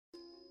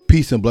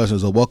Peace and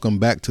blessings, and welcome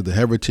back to the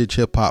Heritage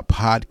Hip Hop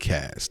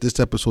Podcast. This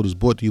episode is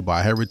brought to you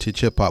by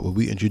Heritage Hip Hop, where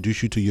we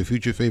introduce you to your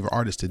future favorite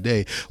artists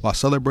today while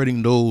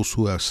celebrating those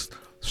who have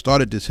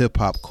started this hip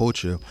hop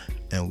culture,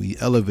 and we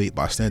elevate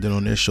by standing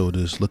on their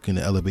shoulders, looking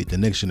to elevate the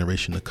next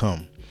generation to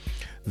come.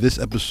 This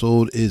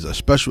episode is a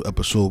special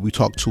episode. We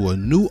talk to a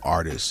new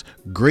artist,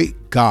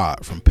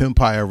 Grea8gawd from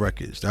Empire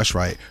Records. That's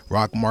right,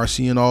 Rock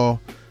Marcy and all.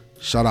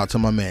 Shout out to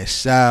my man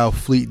Sal,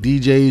 Fleet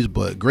DJs,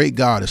 but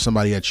Grea8gawd is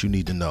somebody that you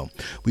need to know.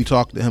 We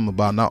talked to him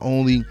about not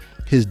only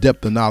his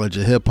depth of knowledge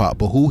of hip hop,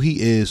 but who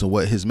he is and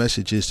what his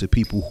message is to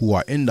people who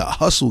are in the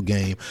hustle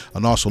game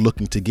and also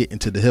looking to get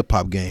into the hip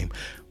hop game.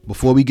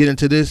 Before we get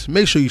into this,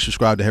 make sure you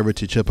subscribe to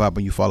Heritage Hip Hop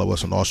and you follow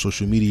us on all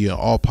social media and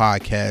all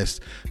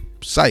podcast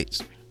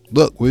sites.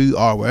 Look, we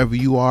are wherever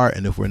you are,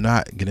 and if we're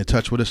not, get in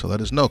touch with us or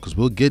let us know, because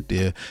we'll get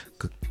there.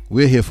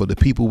 We're here for the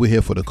people, we're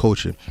here for the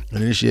culture.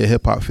 And this year,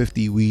 Hip Hop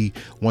 50, we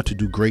want to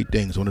do great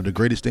things. One of the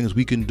greatest things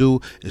we can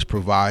do is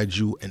provide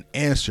you an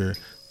answer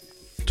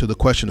to the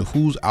question of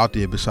who's out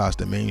there besides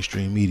the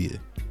mainstream media.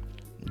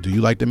 Do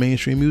you like the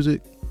mainstream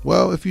music?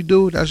 Well, if you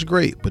do, that's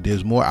great, but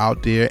there's more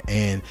out there,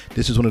 and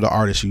this is one of the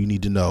artists you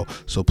need to know.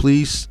 So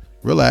please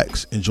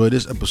relax, enjoy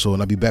this episode,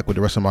 and I'll be back with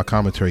the rest of my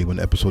commentary when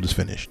the episode is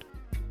finished.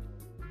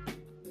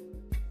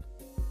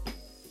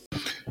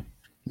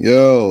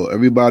 Yo,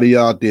 everybody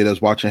out there that's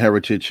watching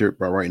Heritage Hip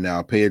Hop right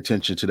now, pay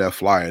attention to that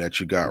flyer that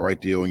you got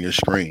right there on your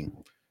screen.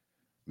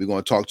 We're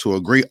going to talk to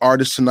a great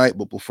artist tonight,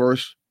 but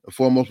first and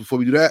foremost, before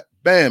we do that,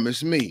 bam,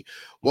 it's me.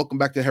 Welcome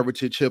back to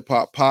Heritage Hip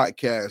Hop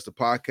Podcast, the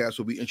podcast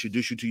where we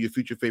introduce you to your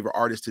future favorite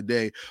artists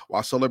today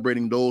while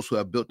celebrating those who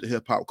have built the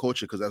hip hop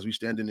culture, because as we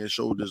stand in their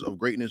shoulders of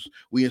greatness,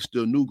 we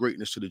instill new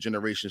greatness to the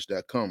generations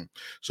that come.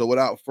 So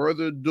without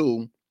further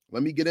ado,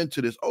 let me get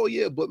into this. Oh,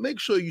 yeah, but make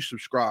sure you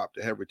subscribe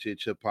to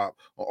Heritage Hip Hop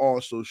on all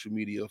social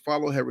media.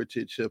 Follow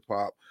Heritage Hip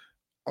Hop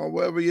on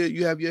wherever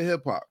you have your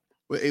hip hop.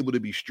 We're able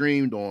to be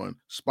streamed on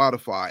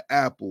Spotify,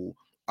 Apple,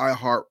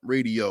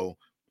 iHeartRadio,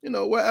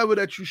 wherever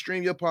that you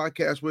stream your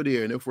podcast, we're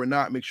there. And if we're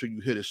not, make sure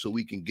you hit us so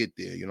we can get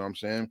there. You know what I'm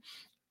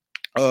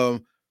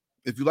saying?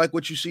 If you like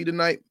what you see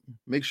tonight,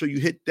 make sure you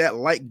hit that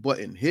like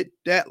button. Hit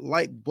that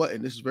like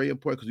button. This is very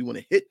important because we want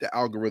to hit the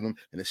algorithm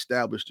and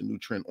establish the new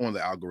trend on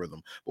the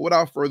algorithm. But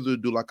without further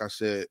ado, like I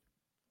said,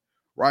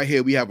 right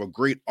here we have a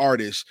great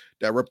artist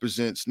that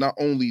represents not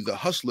only the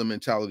hustler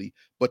mentality,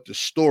 but the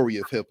story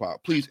of hip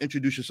hop. Please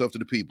introduce yourself to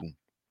the people.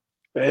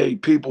 Hey,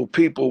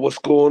 people, what's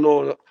going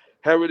on?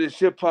 Heritage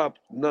Hip Hop,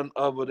 none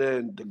other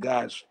than the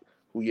guys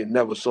who you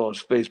never saw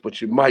his face,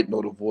 but you might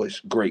know the voice,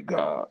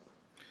 Grea8gawd.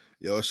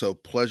 Yo, it's a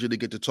pleasure to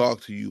get to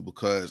talk to you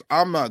because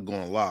I'm not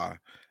going to lie.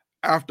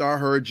 After I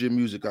heard your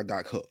music, I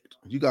got hooked.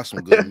 You got some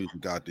good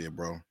music out there,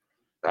 bro.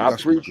 I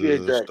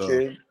appreciate that,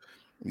 King.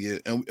 Yeah,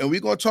 and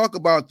we're going to talk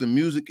about the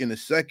music in a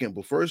second,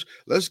 but first,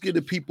 let's give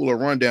the people a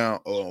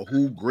rundown of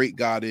who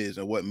Grea8gawd is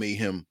and what made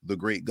him the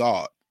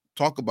Grea8gawd.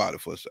 Talk about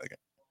it for a second.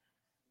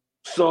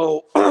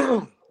 So,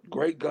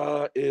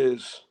 Grea8gawd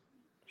is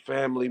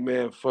family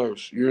man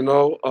first,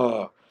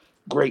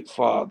 great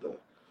father,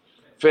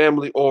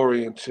 family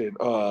oriented,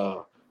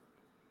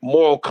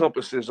 moral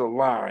compasses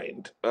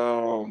aligned.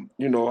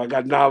 I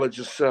got knowledge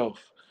of self.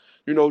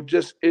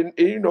 Just in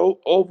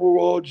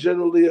overall,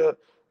 generally,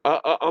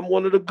 I'm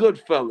one of the good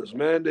fellas,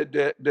 man.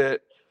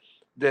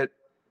 That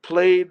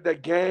played the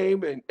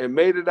game and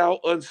made it out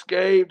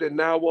unscathed, and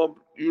now I'm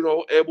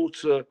able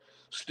to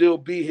still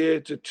be here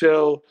to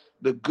tell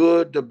the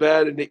good, the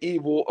bad, and the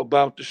evil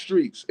about the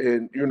streets.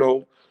 And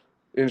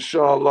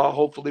inshallah,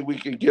 hopefully we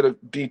can get a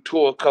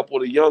detour a couple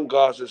of the young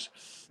guys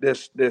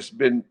that's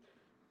been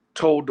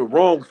told the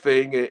wrong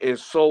thing and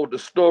sold the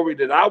story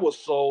that I was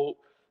sold.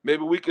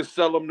 Maybe we can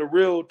tell them the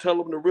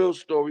real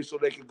story so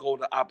they can go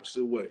the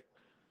opposite way.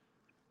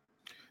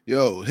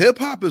 Yo, hip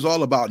hop is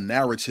all about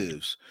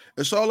narratives.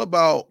 It's all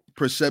about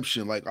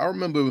perception. Like I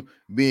remember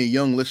being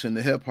young, listening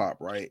to hip hop,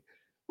 right?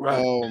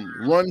 Right.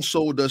 Run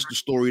sold us the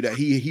story that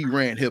he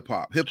ran hip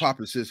hop. Hip hop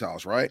is his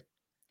house, right?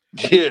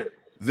 Yeah.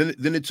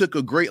 Then it took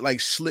a great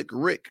like Slick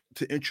Rick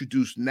to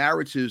introduce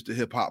narratives to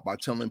hip hop by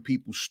telling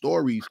people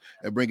stories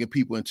and bringing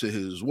people into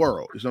his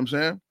world. You know what I'm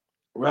saying?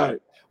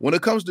 Right. When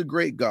it comes to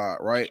Grea8gawd,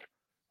 right?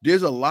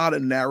 There's a lot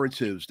of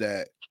narratives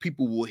that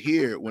people will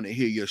hear when they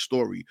hear your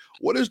story.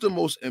 What is the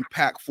most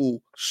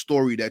impactful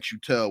story that you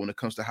tell when it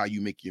comes to how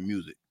you make your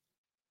music?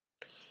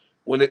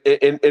 When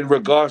in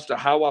regards to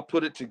how I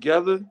put it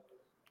together?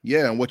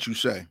 Yeah, and what you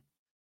say.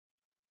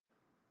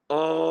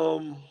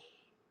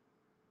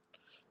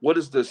 What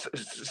is this?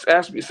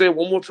 Say it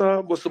one more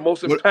time. What's the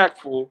most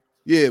impactful?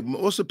 Yeah,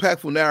 most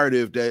impactful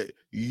narrative that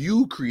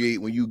you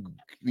create when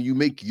you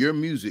make your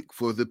music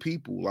for the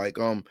people. Like,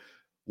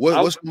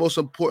 what's the most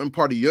important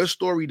part of your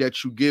story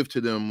that you give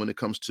to them when it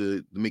comes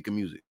to making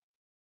music?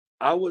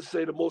 I would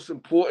say the most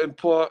important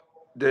part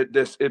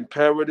that's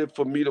imperative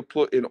for me to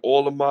put in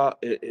all of my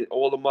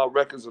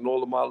records and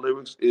all of my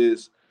lyrics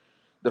is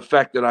the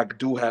fact that I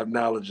do have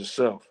knowledge of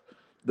self.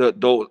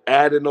 Those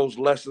adding those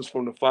lessons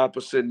from the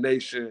 5%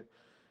 Nation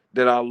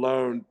that I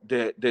learned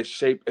that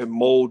shape and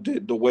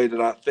molded the way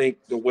that I think,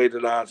 the way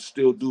that I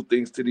still do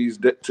things to this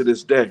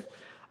day.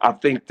 I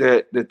think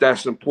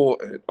that's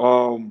important.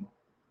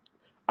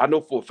 I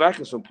know for a fact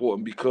it's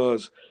important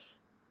because,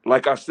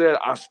 like I said,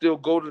 I still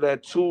go to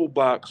that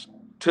toolbox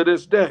to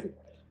this day.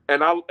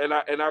 And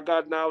I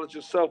got knowledge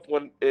of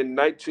when in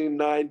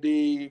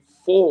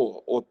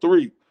 1994 or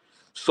three.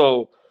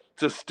 So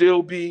to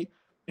still be,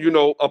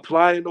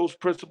 applying those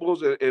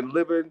principles and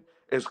living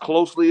as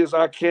closely as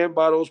I can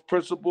by those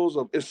principles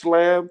of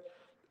Islam,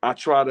 I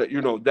try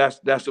to,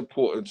 that's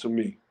important to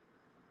me.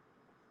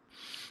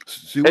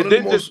 See, one And of the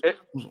then just most.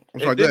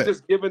 I'm sorry. Go ahead.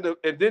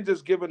 and then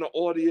just giving the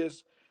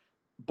audience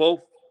both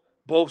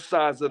both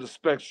sides of the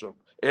spectrum.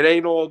 It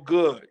ain't all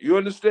good. You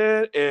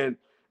understand? And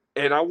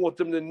I want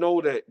them to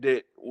know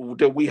that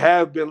we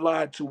have been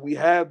lied to. We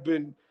have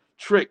been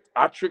tricked.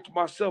 I tricked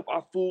myself.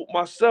 I fooled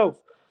myself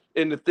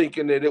into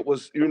thinking that it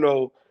was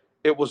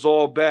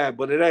all bad,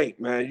 but it ain't,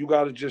 man. You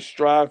got to just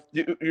strive.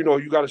 You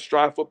got to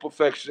strive for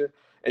perfection,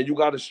 and you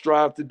got to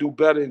strive to do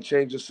better and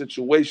change the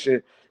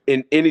situation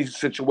in any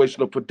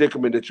situation or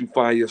predicament that you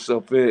find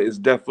yourself in. Is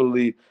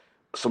definitely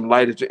some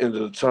light at the end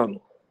of the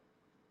tunnel.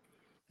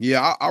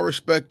 Yeah, I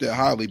respect that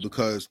highly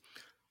because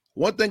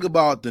one thing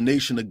about the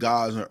nation of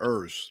gods and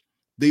earths,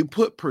 they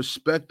put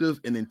perspective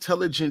and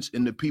intelligence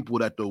in the people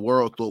that the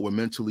world thought were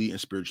mentally and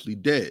spiritually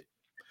dead.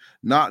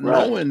 Not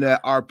Right. knowing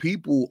that our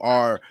people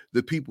are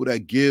the people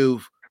that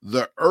give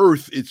the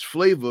earth its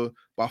flavor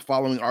by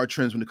following our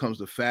trends when it comes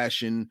to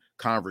fashion,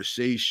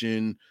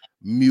 conversation,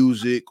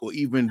 music, or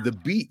even the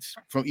beats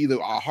from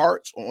either our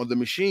hearts or on the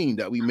machine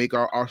that we make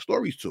our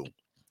stories to.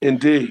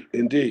 Indeed,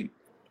 indeed.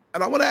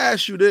 And I want to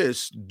ask you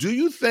this. Do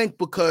you think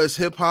because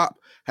hip hop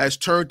has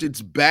turned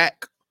its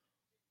back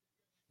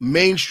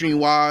mainstream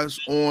wise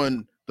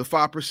on the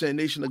 5%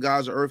 nation of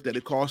God's earth that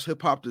it caused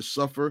hip hop to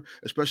suffer,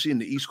 especially in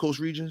the East Coast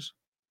regions?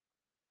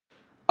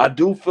 I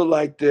do feel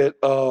like that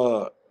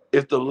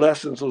if the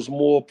lessons was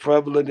more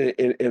prevalent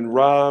in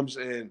rhymes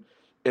and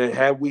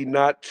had we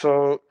not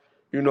turned,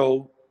 you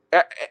know,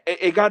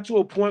 it got to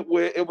a point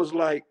where it was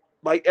like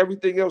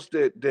everything else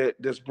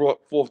that's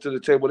brought forth to the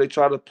table. They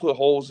try to put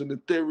holes in the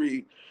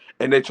theory,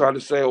 and they try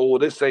to say, "Oh,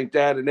 this ain't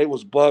that," and they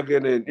was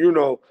bugging, and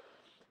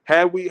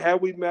had we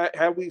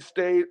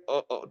stayed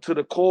to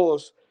the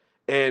course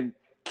and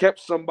kept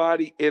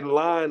somebody in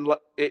line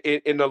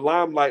in the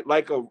limelight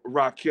like a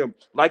Rakim,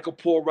 like a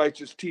Poor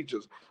Righteous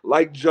Teachers,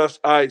 like Just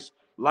Ice,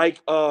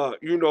 like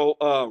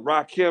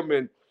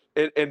Rakim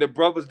and the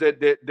brothers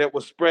that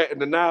was spreading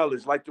the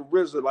knowledge, like the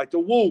RZA, like the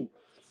Wu.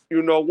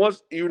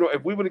 Once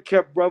if we would have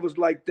kept brothers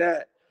like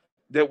that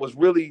was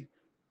really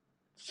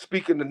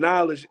speaking the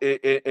knowledge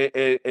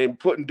and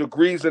putting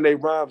degrees in their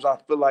rhymes, I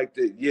feel like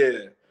that,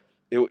 yeah,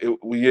 we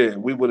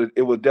would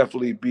it would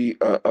definitely be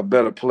a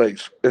better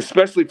place,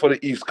 especially for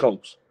the East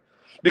Coast,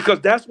 because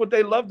that's what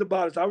they loved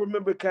about us. I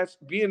remember cats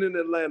being in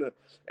Atlanta,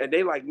 and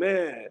they like,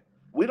 man,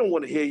 we don't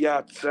want to hear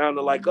y'all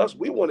sounding like us.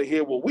 We want to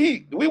hear what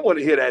we want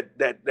to hear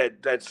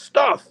that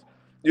stuff.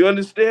 You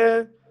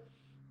understand?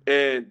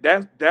 And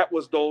that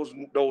was those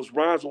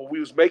rhymes when we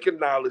was making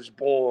knowledge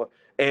born,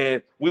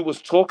 and we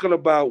was talking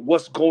about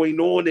what's going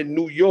on in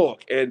New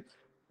York, and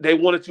they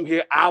wanted to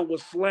hear our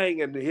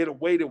slang and to hear the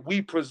way that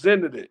we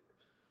presented it.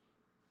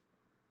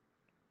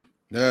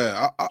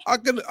 Yeah, I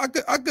could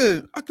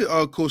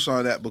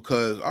co-sign that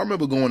because I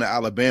remember going to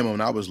Alabama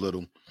when I was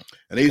little,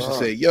 and they used to Uh,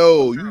 say,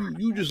 "Yo,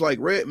 you just like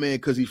Redman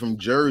because he's from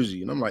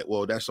Jersey," and I'm like,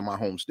 "Well, that's in my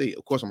home state.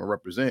 Of course, I'm gonna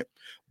represent."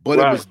 But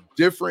it right, was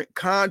different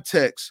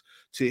context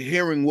to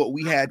hearing what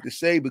we had to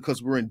say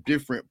because we're in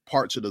different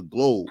parts of the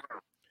globe,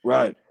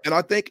 right. and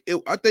I think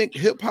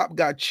hip hop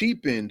got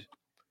cheapened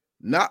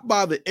not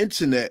by the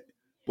internet,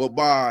 but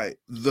by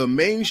the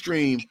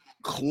mainstream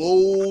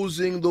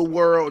closing the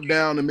world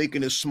down and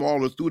making it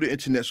smaller through the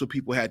internet so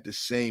people had the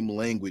same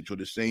language or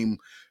the same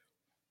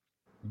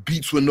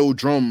beats with no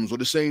drums or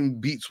the same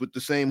beats with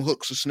the same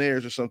hooks or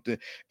snares or something.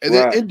 And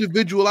then Right.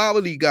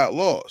 individuality got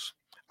lost.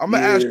 I'm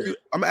gonna ask Yeah. you,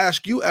 I'm gonna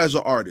ask you as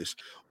an artist,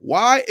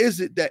 why is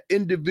it that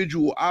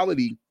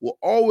individuality will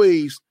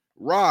always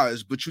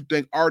rise, but you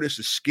think artists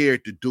are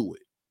scared to do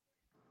it?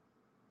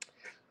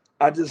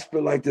 I just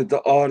feel like that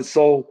the artist.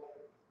 So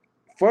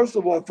first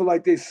of all, I feel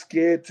like they're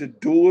scared to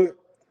do it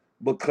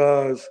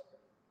because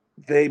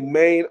their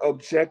main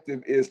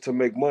objective is to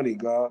make money,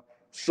 God.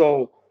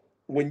 So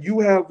when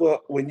your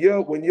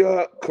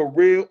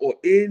career or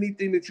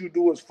anything that you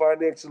do is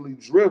financially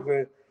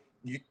driven,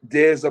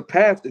 there's a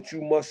path that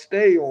you must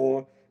stay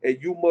on, and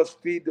you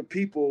must feed the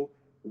people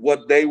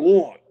what they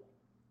want.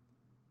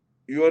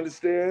 You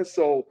understand?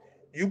 So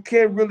you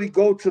can't really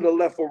go to the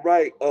left or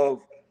right of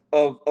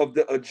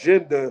the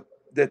agenda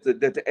that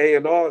the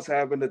A&Rs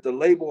have and that the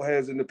label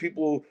has and the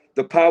people,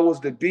 the powers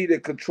that be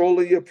that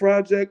controlling your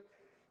project.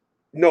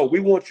 No, we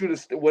want you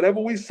to whatever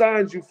we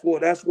signed you for,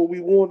 that's what we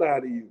want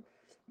out of you.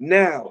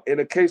 Now, in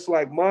a case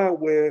like mine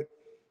where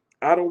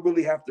I don't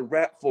really have to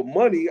rap for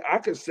money, I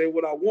can say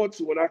what I want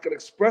to and I can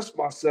express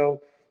myself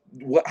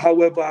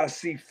however I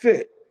see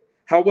fit.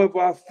 However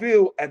I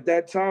feel at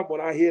that time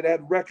when I hear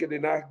that record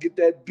and I get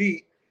that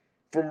beat,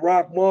 from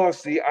Rock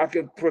Marcy, I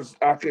can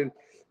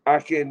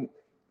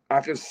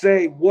I can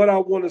say what I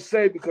want to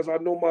say because I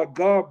know my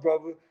God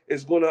brother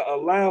is going to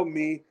allow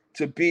me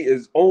to be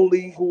is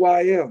only who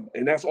I am,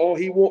 and that's all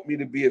he want me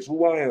to be is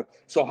who I am.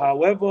 So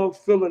however I'm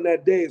feeling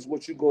that day is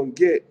what you're going to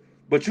get.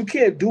 But you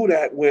can't do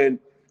that when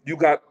you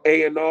got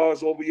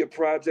A&Rs over your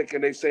project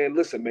and they saying,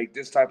 listen, make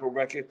this type of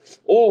record.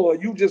 Or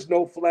you just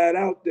know flat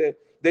out that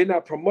they're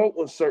not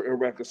promoting certain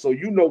records. So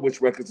you know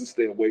which records to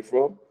stay away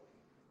from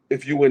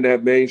if you in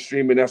that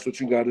mainstream and that's what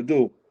you got to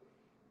do.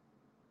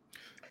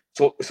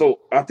 So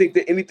I think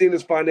that anything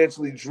that's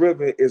financially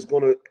driven is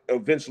going to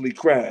eventually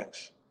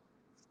crash.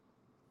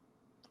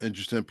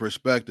 Interesting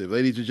perspective.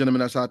 Ladies and gentlemen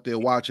that's out there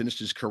watching,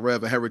 this is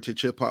Grea8gawd,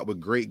 Heritage Hip Hop with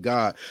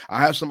Grea8gawd.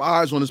 I have some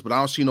eyes on this, but I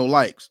don't see no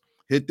likes.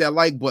 Hit that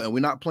like button. We're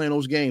not playing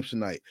those games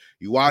tonight.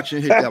 You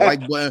watching, hit that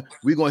like button.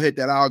 We're going to hit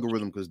that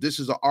algorithm because this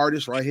is an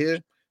artist right here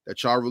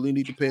that y'all really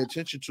need to pay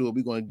attention to.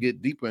 We're going to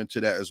get deeper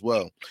into that as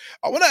well.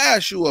 I want to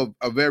ask you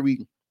a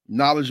very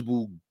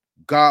knowledgeable,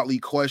 godly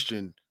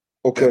question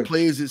that Okay.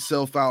 plays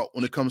itself out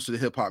when it comes to the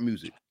hip hop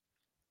music.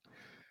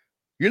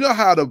 You know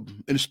how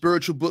in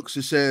spiritual books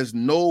it says,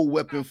 "No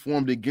weapon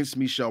formed against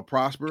me shall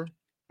prosper."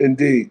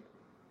 Indeed.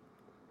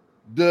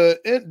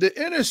 The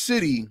inner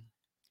city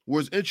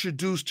was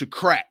introduced to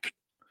crack.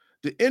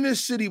 The inner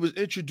city was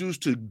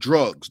introduced to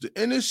drugs. The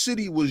inner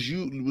city was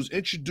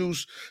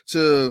introduced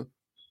to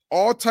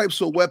all types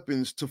of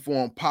weapons to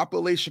form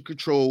population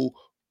control,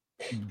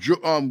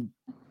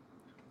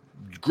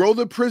 grow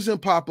the prison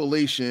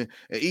population,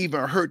 and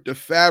even hurt the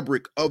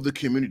fabric of the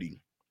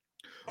community.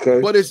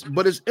 Okay. But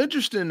it's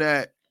interesting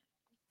that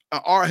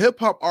our hip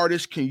hop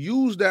artists can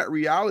use that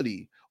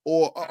reality,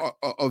 or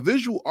a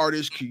visual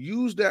artist can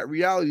use that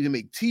reality to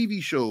make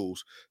TV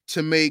shows,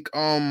 to make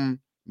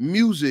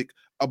music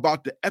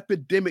about the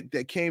epidemic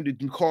that came to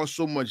cause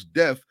so much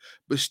death,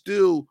 but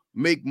still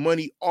make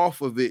money off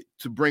of it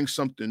to bring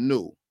something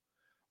new.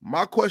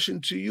 My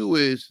question to you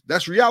is,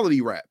 that's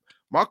reality rap.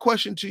 My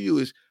question to you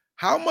is,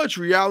 how much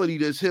reality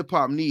does hip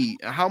hop need,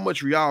 and how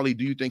much reality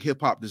do you think hip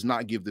hop does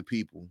not give the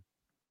people?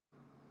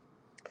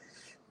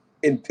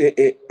 And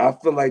I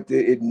feel like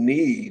that it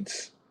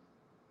needs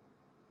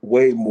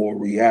way more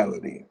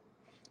reality.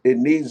 It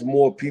needs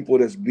more people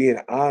that's being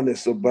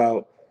honest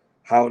about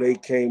how they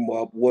came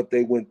up, what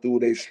they went through,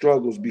 their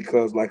struggles.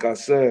 Because, like I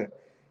said,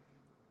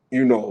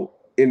 in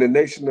the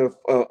nation of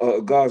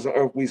God's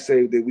earth, we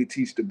say that we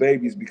teach the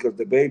babies because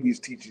the babies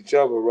teach each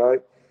other,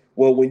 right?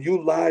 Well, when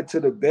you lie to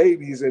the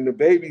babies and the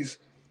babies,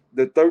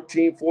 the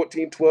 13,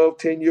 14, 12,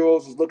 10 year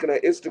olds is looking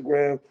at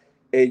Instagram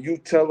and you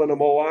telling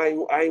them, oh,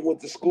 I ain't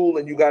went to school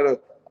and you got to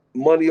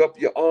money up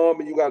your arm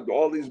and you got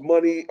all this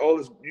money, all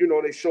this,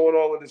 they showing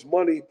all of this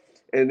money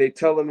and they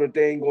tell them that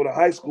they ain't go to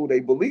high school,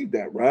 they believe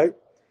that, right?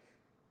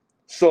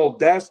 So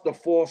that's the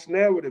false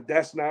narrative.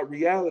 That's not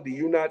reality.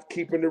 You're not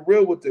keeping it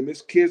real with them.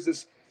 It's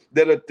kids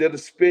that'll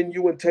spin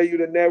you and tell you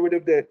the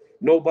narrative that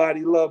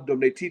nobody loved them.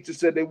 Their teacher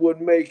said they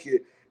wouldn't make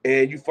it,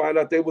 and you find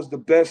out they was the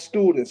best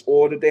students,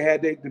 or that they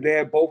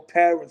had both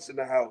parents in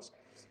the house.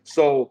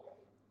 So,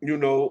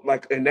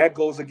 and that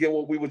goes again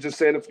what we were just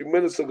saying a few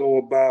minutes ago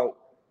about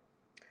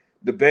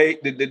the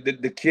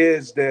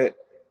kids that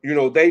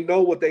they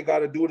know what they got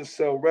to do to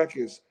sell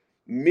records.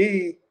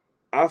 Me,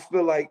 I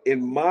feel like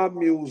in my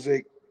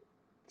music.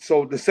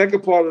 So the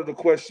second part of the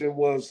question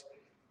was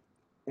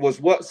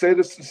what? Say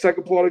the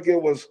second part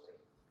again. Was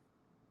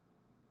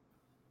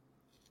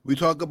We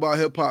talk about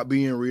hip hop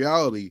being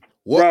reality.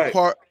 What right.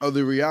 part of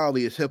the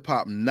reality is hip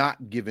hop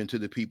not given to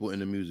the people in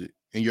the music,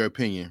 in your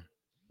opinion?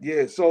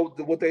 Yeah. So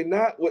what they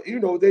not what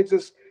they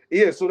just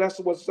So that's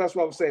what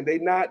I was saying. They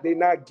not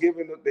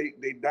giving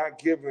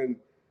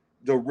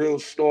the real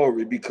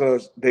story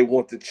because they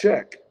want the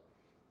check.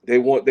 They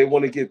want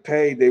to get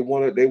paid. They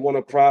want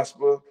to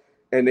prosper,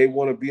 and they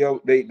want to be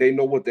able. They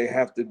know what they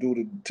have to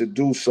do to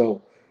do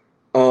so.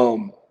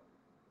 Um,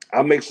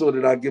 I make sure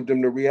that I give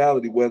them the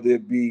reality, whether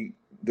it be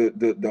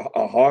the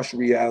a harsh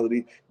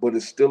reality, but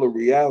it's still a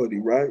reality,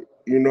 right?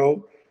 It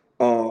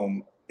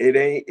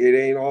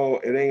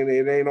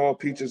ain't all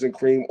peaches and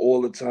cream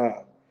all the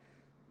time.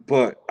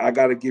 But I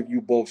got to give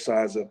you both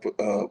sides of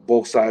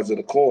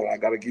the coin. I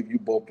got to give you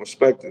both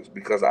perspectives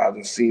because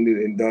I've seen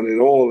it and done it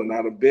all, and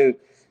I've been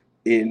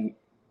in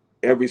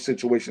every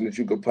situation that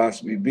you could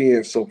possibly be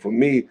in. So for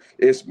me,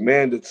 it's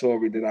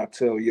mandatory that I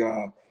tell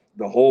y'all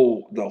the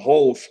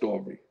whole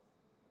story.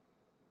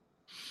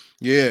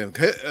 Yeah,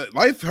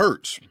 life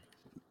hurts.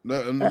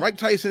 Mike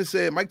Tyson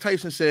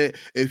said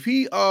if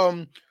he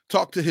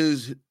talked to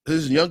his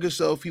younger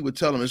self, he would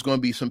tell him it's going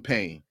to be some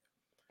pain.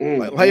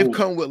 Like life Mm-hmm.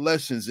 come with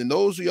lessons, and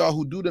those of y'all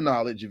who do the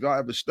knowledge, if y'all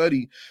ever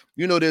study,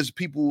 there's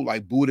people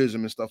like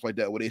Buddhism and stuff like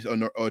that, where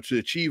they or to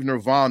achieve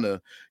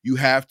nirvana, you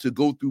have to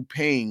go through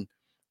pain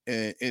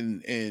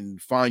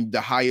and find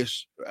the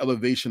highest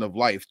elevation of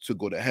life to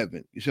go to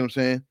heaven. You see what I'm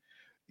saying?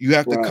 You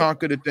have to Right.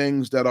 conquer the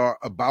things that are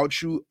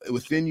about you,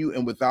 within you,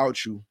 and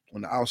without you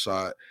on the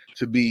outside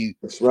to be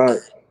That's right.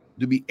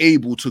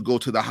 able to go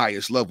to the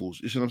highest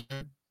levels. You see what I'm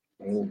saying?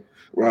 Mm.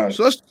 Right.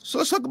 So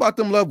let's talk about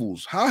them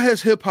levels. How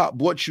has hip hop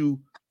brought you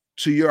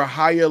to your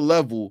higher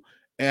level,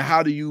 and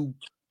how do you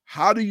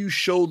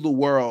show the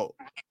world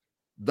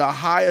the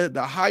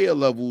higher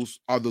levels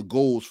are the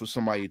goals for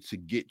somebody to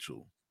get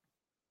to?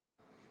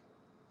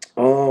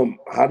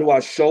 How do I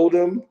show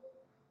them?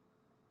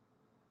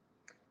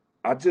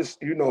 I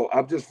just,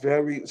 I'm just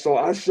very, so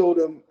I show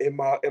them in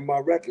my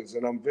records,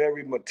 and I'm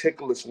very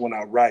meticulous when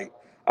I write.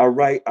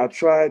 I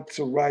try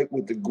to write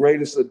with the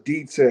greatest of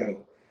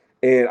detail,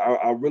 and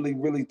I really,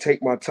 really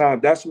take my time.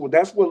 That's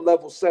where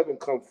level seven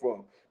come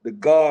from, the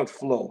God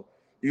flow.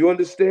 You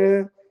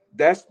understand?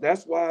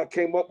 That's why I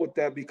came up with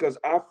that, because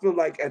I feel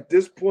like at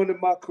this point in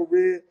my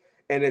career,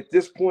 and at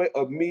this point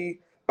of me,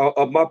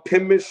 of my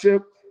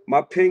penmanship,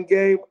 my pen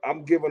game,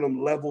 I'm giving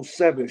them level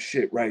seven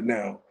shit right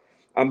now.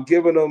 I'm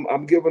giving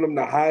them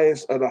the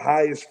highest of the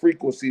highest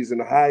frequencies and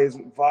the highest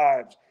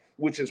vibes,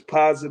 which is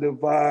positive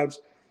vibes,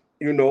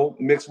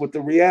 mixed with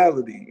the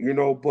reality.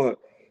 But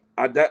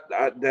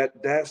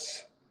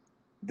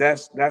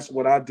that's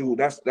what I do.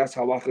 That's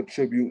how I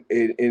contribute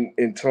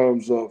in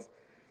terms of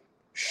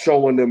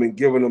showing them and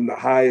giving them the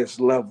highest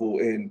level.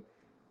 And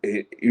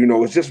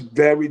it's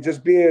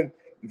just being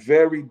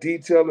very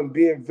detailed and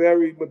being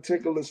very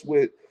meticulous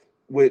with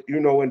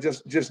and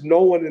just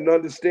knowing and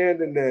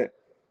understanding that.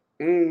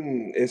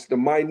 It's the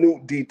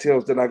minute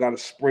details that I got to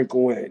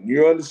sprinkle in.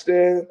 You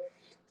understand?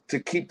 To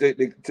keep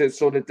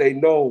so that they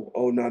know.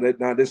 Oh, now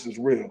this is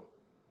real.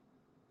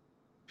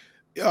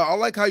 Yeah, I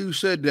like how you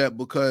said that,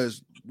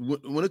 because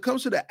when it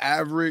comes to the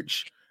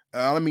average,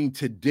 I mean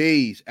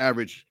today's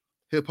average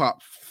hip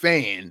hop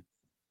fan,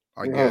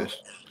 I Uh-huh. guess,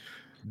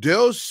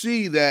 they'll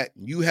see that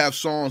you have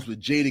songs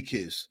with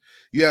Jadakiss,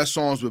 you have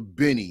songs with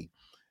Benny,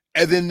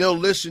 and then they'll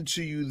listen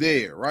to you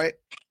there, right?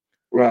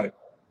 Right.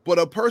 But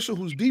a person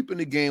who's deep in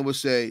the game will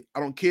say, I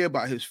don't care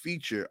about his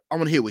feature. I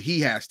want to hear what he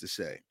has to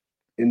say.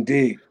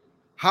 Indeed.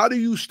 How do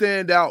you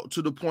stand out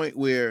to the point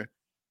where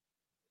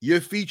your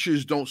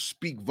features don't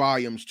speak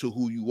volumes to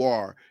who you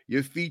are?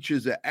 Your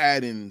features are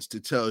add-ins to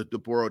tell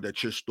the world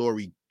that your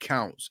story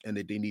counts and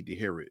that they need to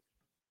hear it.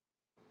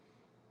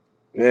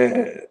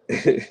 Man.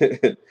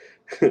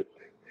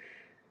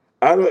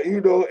 I don't,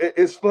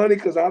 it's funny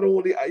because I don't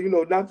want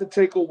to, not to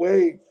take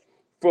away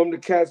from the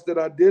cats that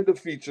I did the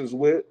features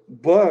with,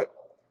 but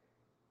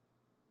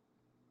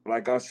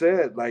like I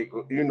said, I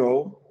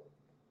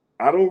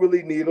don't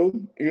really need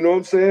them. You know what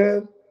I'm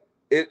saying?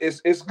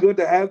 It's good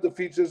to have the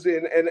features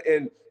in,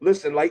 and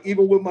listen, like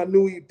even with my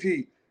new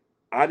EP,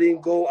 I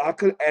didn't go. I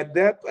could at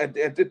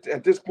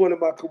this point in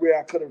my career,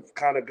 I could have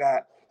kind of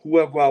got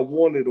whoever I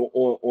wanted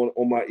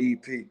on my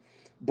EP,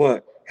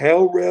 but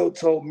Hell Rail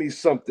told me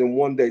something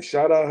one day.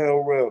 Shout out Hell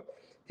Rail.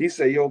 He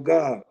said, "Yo,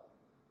 God,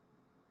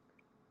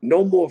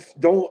 no more,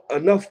 don't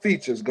enough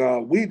features,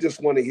 God. We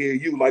just want to hear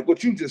you, like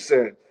what you just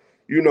said.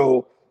 You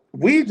know,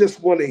 we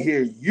just want to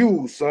hear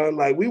you, son.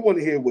 Like we want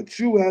to hear what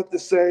you have to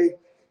say.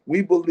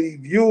 We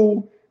believe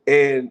you."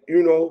 And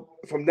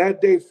from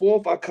that day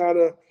forth, I kind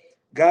of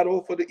got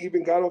off of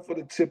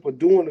the tip of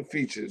doing the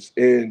features,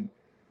 and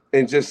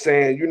just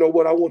saying, you know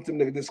what, I want them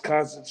to just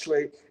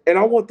concentrate, and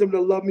I want them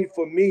to love me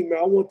for me, man.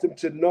 I want them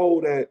to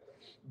know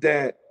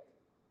that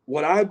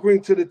what I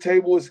bring to the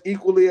table is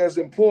equally as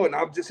important.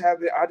 I just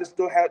haven't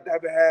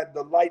had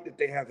the light that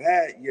they have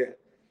had yet.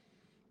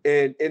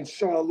 And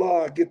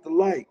inshallah I get the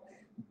light.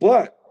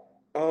 But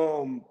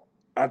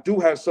I do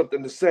have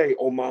something to say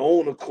on my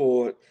own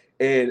accord.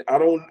 And I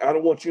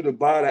don't want you to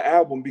buy the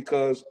album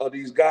because of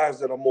these guys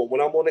that I'm on.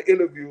 When I'm on an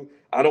interview,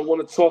 I don't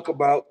want to talk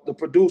about the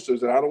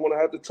producers, and I don't want to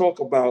have to talk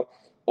about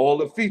all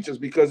the features,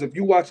 because if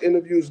you watch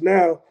interviews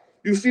now,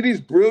 you see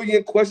these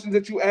brilliant questions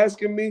that you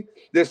asking me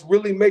that's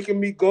really making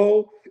me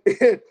go.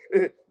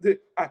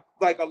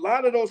 Like a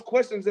lot of those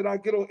questions that I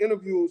get on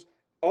interviews,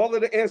 all of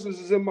the answers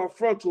is in my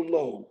frontal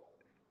lobe.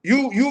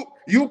 You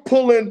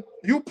pulling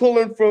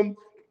from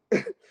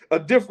a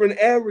different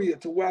area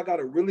to where I got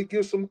to really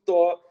give some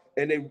thought,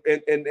 and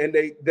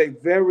they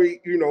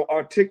very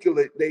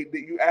articulate. They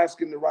you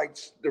asking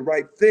the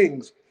right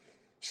things.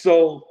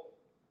 So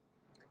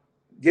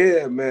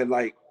yeah, man,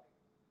 like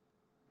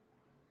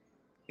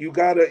you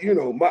gotta,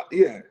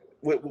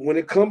 when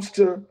it comes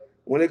to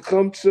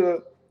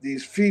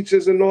these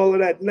features and all of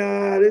that,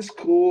 nah, it's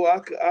cool. I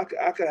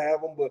could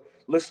have them, but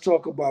let's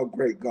talk about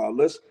Great God.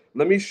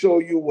 Let me show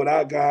you what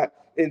I got,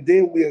 and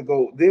then we'll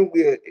go. Then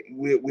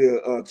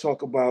we'll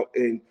talk about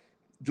and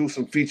do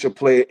some feature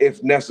play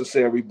if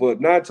necessary.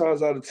 But 9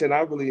 times out of 10, I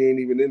really ain't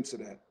even into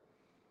that.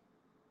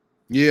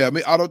 Yeah, I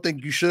mean, I don't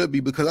think you should be,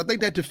 because I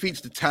think that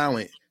defeats the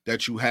talent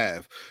that you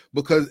have.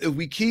 Because if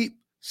we keep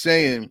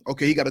saying,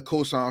 okay, he got a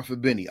co-sign for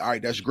Benny, all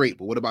right, that's great,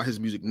 but what about his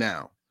music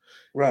now?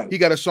 Right. He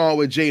got a song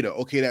with Jada,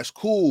 okay, that's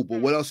cool,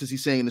 but what else is he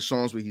saying in the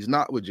songs where he's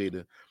not with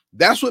Jada?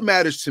 That's what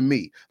matters to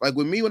me. Like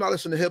with me, when I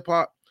listen to hip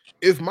hop,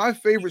 if my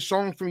favorite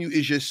song from you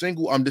is your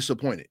single, I'm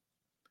disappointed,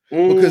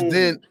 because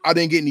then Mm, I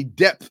didn't get any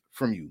depth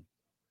from you.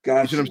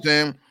 You see got what I'm you.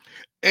 saying?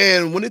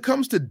 And when it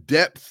comes to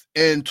depth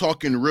and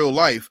talking real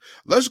life,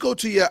 let's go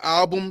to your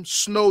album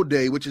Snow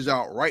Day, which is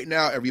out right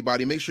now.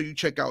 Everybody, make sure you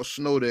check out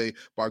Snow Day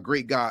by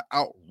Grea8gawd,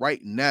 out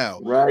right now.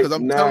 Right Because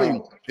I'm telling you,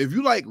 now. if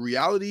you like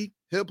reality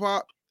hip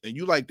hop and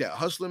you like that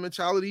hustling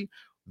mentality,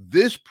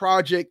 this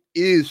project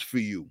is for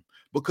you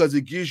because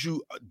it gives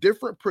you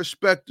different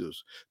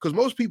perspectives. Because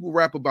most people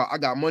rap about, I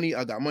got money,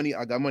 I got money,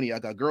 I got money, I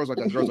got girls, I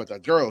got girls, I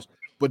got girls,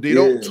 but they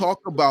don't Yeah.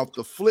 talk about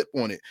the flip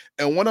on it.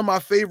 And one of my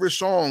favorite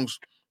songs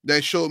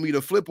that showed me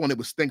the flip on it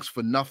was Thanks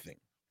for Nothing.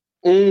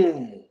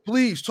 Mm.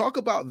 Please talk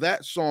about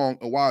that song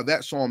and why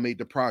that song made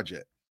the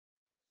project.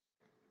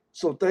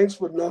 So Thanks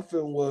for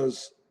Nothing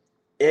was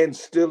and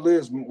still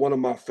is one of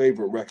my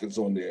favorite records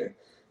on there.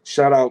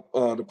 Shout out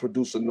the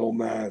producer No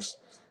Mask.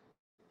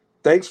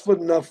 Thanks for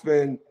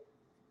Nothing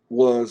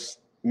was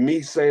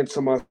me saying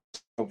to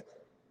myself,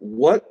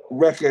 what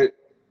record,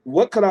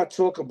 what could I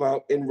talk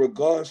about in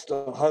regards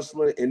to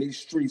hustling in these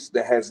streets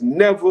that has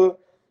never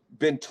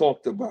been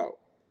talked about?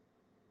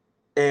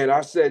 And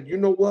I said, you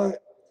know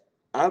what?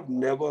 I've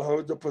never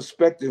heard the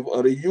perspective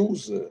of the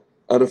user,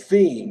 of the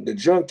fiend, the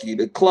junkie,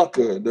 the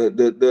clucker,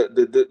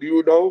 the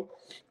you know.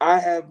 I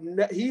have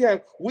he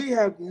have we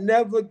have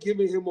never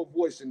given him a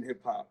voice in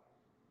hip hop.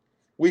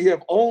 We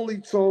have only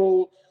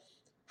told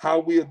how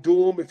we'll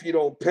do him if he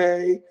don't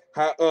pay.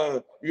 How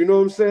you know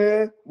what I'm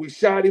saying? We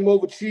shot him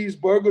over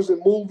cheeseburgers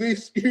and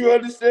movies. You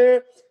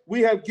understand?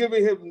 We have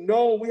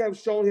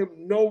shown him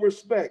no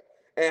respect.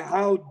 And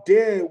how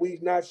dare we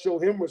not show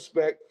him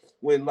respect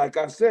when, like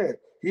I said,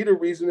 he the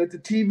reason that the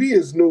TV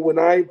is new when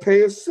I ain't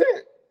pay a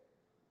cent.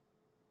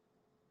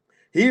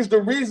 He's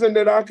the reason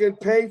that I can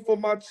pay for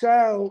my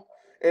child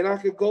and I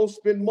could go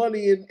spend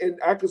money and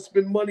I could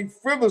spend money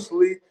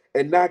frivolously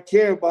and not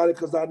care about it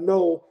because I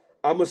know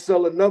I'm going to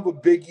sell another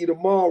biggie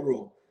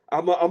tomorrow.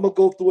 I'm going to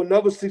go through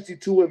another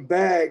 62 in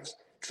bags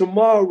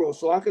tomorrow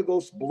so I could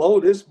go blow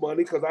this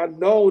money because I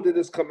know that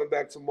it's coming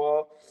back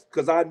tomorrow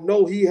because I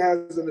know he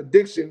has an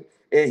addiction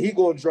and he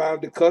going to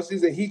drive the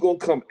cussies and he going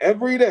to come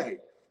every day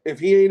if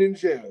he ain't in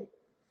jail.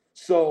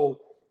 So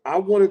I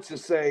wanted to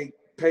say,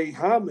 pay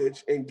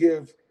homage and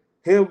give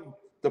him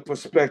the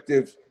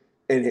perspective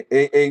and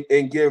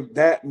give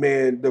that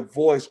man the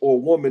voice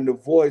or woman the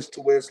voice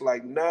to where it's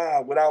like,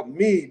 nah, without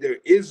me, there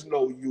is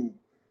no you.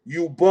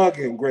 You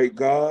bugging, great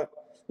God.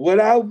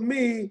 Without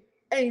me,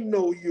 ain't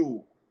no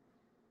you.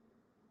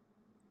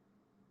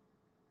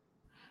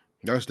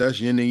 That's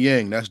yin and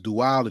yang. That's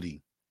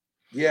duality.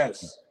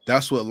 Yes,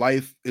 That's what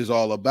life is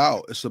all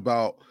about. It's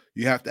about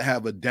you have to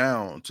have a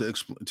down to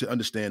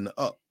understand the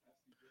up.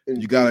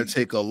 You got to indeed.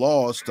 take a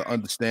loss to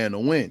understand the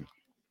win.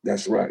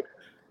 That's right.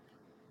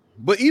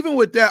 But even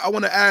with that, I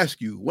want to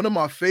ask you, one of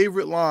my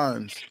favorite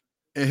lines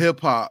in hip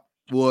hop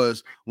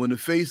was when the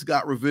face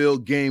got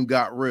revealed, game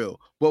got real.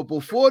 But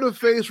before the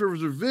face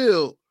was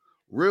revealed,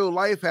 real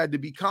life had to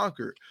be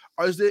conquered.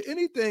 Is there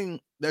anything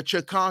that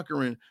you're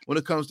conquering when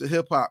it comes to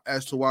hip hop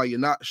as to why you're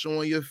not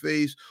showing your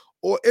face?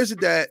 Or is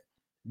it that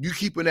you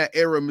keeping that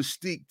air of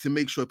mystique to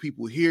make sure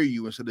people hear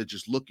you instead of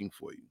just looking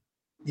for you?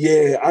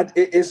 Yeah,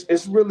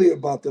 it's really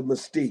about the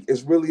mystique.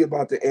 It's really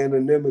about the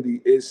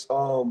anonymity. It's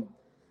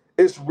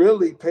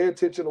really pay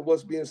attention to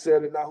what's being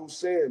said and not who's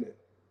saying it.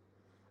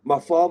 My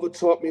father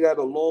taught me that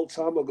a long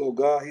time ago,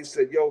 God. He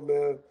said, yo,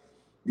 man,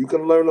 you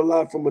can learn a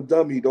lot from a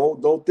dummy.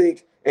 Don't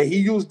think. And he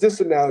used this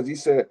analogy. He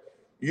said,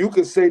 you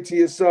can say to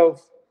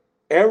yourself,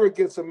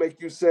 arrogance will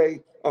make you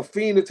say, a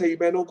fiend will tell you,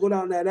 man, don't go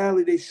down that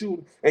alley, they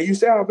shooting. And you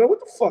say, oh, man, what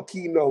the fuck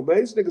he know,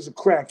 man? This nigga's a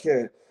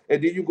crackhead.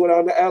 And then you go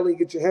down the alley and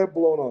get your head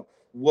blown off.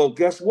 Well,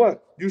 guess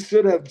what? You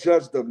should have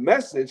judged the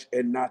message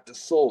and not the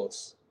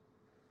source.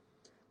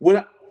 When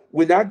I,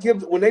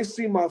 when they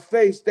see my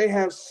face, they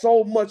have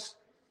so much.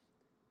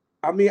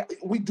 I mean,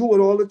 we do it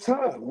all the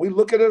time. We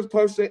look at this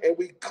person and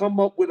we come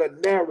up with a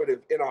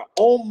narrative in our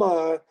own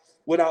mind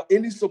without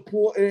any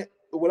support,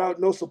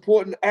 without no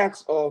supporting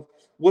acts of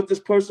what this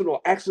person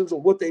or actions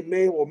or what they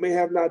may or may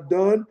have not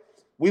done.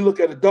 We look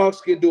at a dark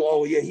skinned dude,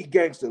 oh yeah, he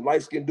gangster.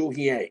 Light skinned dude,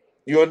 he ain't.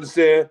 You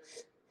understand?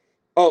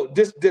 Oh,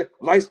 this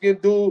light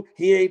skinned dude,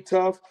 he ain't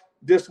tough.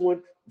 This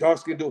one, dark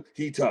skinned dude,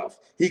 he tough.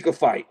 He could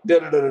fight. Da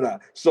da da da da.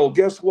 So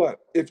guess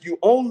what? If you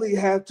only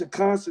have to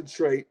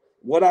concentrate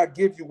what I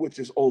give you, which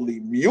is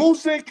only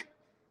music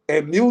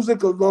and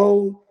music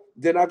alone,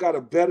 then I got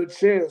a better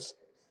chance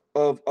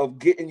of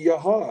getting your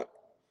heart.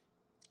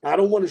 I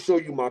don't want to show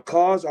you my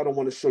cars. I don't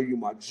want to show you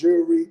my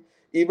jewelry,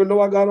 even though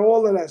I got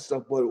all of that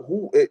stuff. But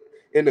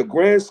in the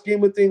grand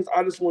scheme of things,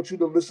 I just want you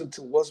to listen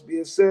to what's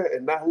being said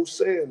and not who's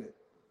saying it.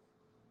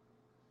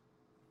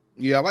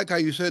 Yeah, I like how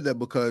you said that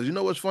because you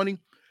know what's funny?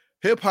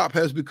 Hip hop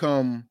has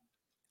become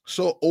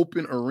so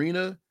open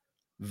arena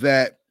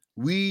that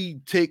we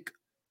take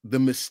the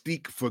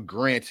mystique for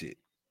granted.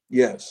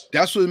 Yes.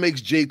 That's what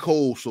makes J.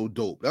 Cole so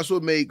dope. That's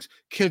what makes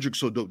Kendrick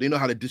so dope. They know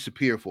how to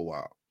disappear for a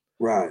while.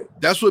 Right.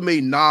 That's what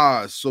made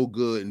Nas so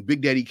good and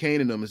Big Daddy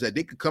Kane and them is that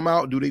they could come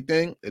out, do their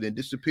thing, and then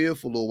disappear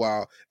for a little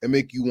while and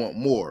make you want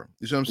more.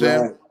 You see what I'm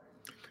saying? Right.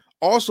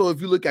 Also,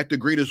 if you look at the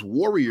greatest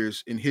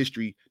warriors in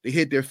history, they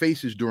hid their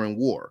faces during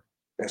war.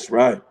 That's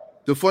right.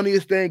 The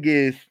funniest thing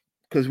is,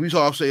 because we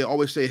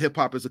always say hip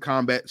hop is a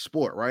combat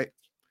sport, right?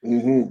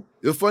 Mm-hmm.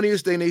 The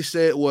funniest thing they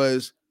said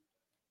was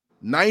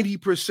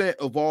 90%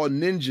 of all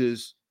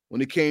ninjas when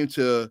it came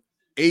to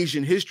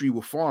Asian history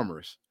were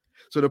farmers.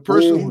 So the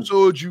person who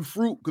sold you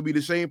fruit could be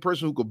the same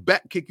person who could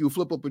back kick you,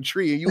 flip up a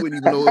tree, and you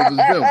wouldn't even know it was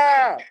them.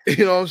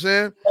 You know what I'm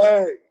saying?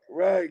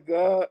 Right,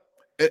 God.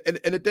 And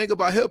the thing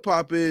about hip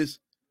hop is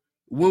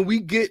when we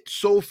get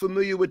so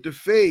familiar with the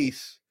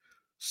face,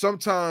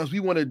 sometimes we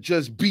want to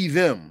just be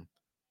them,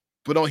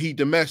 but don't heed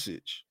the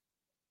message.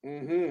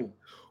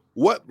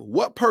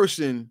 What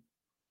person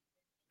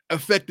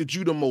affected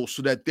you the most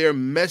so that their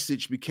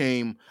message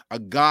became a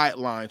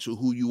guideline to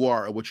who you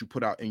are and what you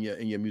put out in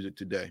your music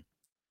today?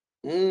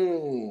 I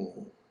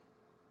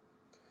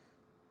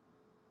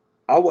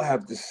would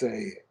have to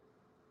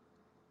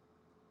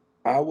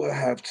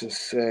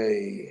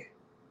say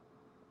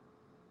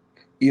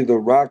either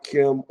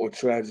Rakim or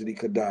Tragedy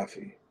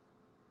Gaddafi.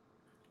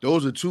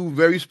 Those are two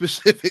very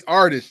specific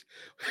artists.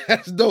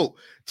 That's dope.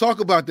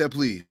 Talk about that,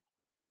 please.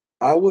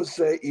 I would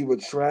say either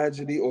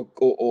Tragedy or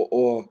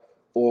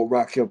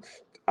Rakim.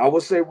 I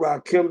would say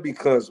Rakim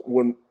because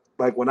when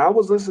I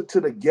was listening to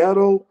the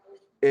Ghetto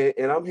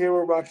and I'm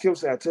hearing Rakim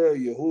say, "I tell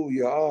you who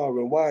you are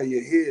and why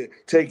you're here.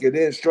 Take it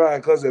in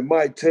stride because it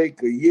might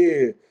take a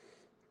year."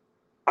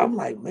 I'm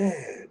like,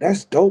 man,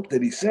 that's dope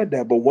that he said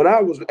that. But when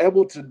I was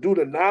able to do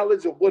the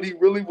knowledge of what he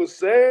really was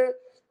saying,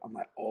 I'm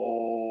like,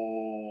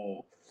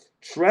 oh,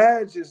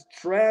 Trag is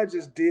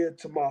dear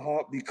to my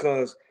heart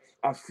because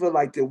I feel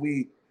like that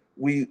we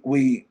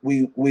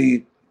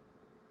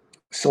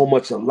so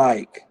much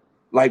alike.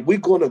 Like we're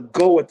gonna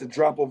go at the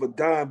drop of a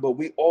dime, but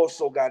we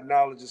also got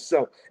knowledge of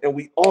self, and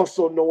we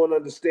also know and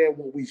understand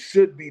what we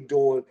should be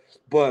doing.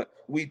 But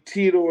we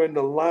teeter in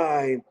the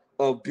line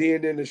of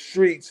being in the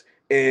streets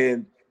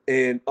and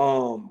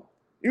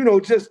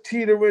just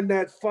teetering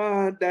that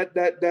fine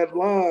that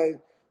line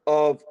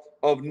of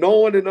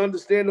knowing and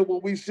understanding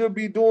what we should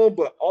be doing,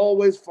 but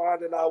always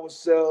finding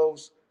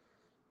ourselves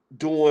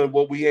doing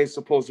what we ain't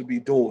supposed to be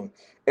doing.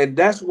 And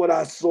that's what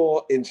I saw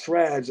in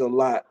Traj a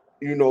lot,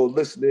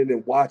 listening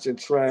and watching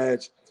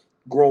Traj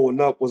growing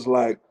up was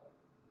like,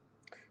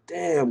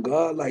 damn,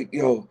 God, like,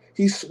 yo,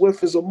 he's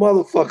swift as a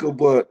motherfucker,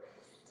 but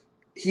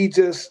he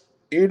just,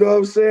 you know what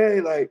I'm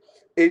saying? Like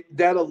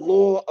that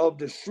allure of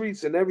the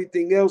streets and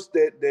everything else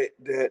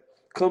that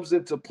comes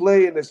into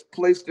play and is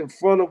placed in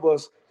front of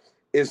us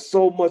is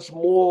so much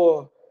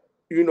more,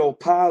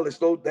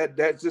 polished. Though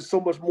that's just so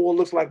much more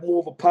looks like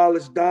more of a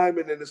polished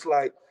diamond, and it's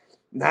like,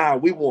 nah,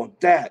 we want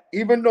that.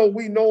 Even though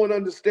we know and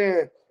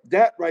understand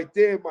that right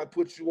there might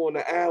put you on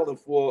the island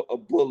for a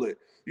bullet.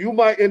 You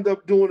might end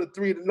up doing a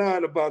 3 to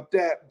 9 about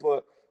that,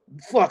 but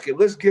fuck it,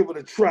 let's give it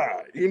a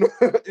try. You know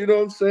what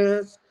I'm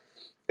saying?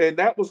 And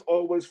that was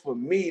always for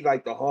me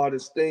like the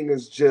hardest thing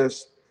is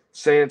just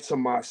saying to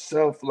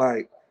myself,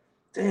 like,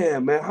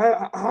 damn, man,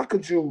 how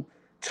could you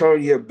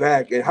turn your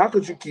back and how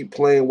could you keep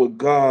playing with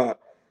God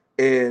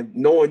and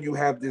knowing you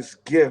have this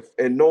gift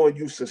and knowing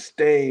you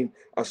sustain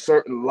a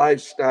certain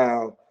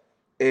lifestyle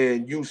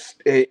and you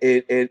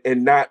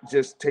and not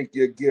just take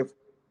your gift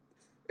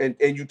and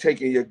you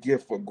taking your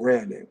gift for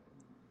granted.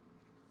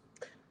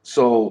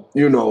 So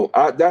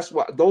that's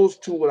why those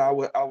two what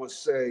I would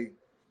say,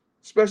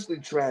 especially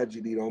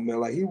Tragedy though,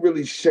 man. Like he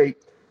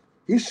shaped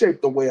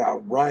the way I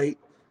write,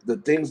 the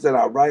things that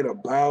I write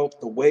about,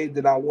 the way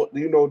that I want,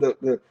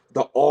 the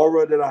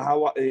aura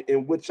that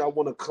in which I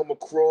want to come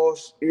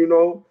across,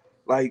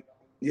 like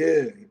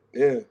yeah,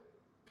 yeah.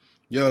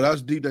 Yo,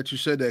 that's deep that you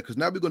said that because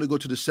now we're going to go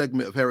to the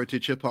segment of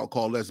Heritage Hip Hop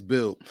called Let's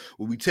Build,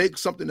 where we take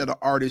something that an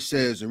artist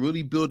says and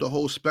really build a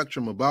whole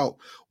spectrum about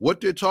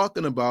what they're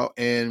talking about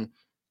and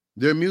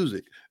their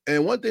music.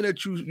 And one thing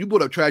that you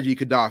brought up Tragedy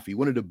Gaddafi,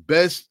 one of the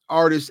best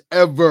artists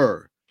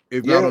ever.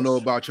 If y'all don't know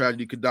Yes, about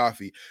Tragedy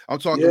Gaddafi, I'm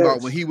talking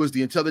about when yes. he was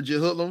the intelligent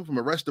hoodlum from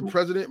Arrest the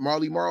President,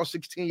 Marley Marl,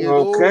 16 years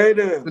old. Okay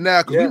So then.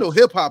 now, because we know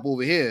Yes, hip hop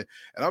over here,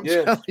 and I'm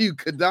yes. telling you,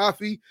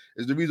 Gaddafi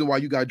is the reason why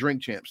you got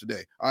drink champs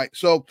today. All right,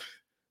 so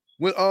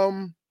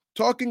when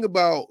talking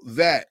about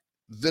that,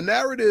 the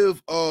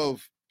narrative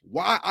of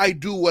why I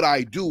do what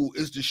I do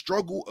is the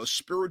struggle of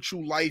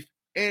spiritual life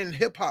and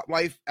hip hop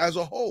life as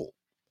a whole.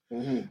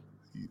 Mm-hmm.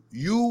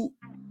 You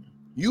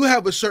you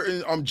have a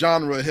certain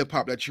genre of hip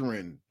hop that you're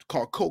in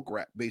called coke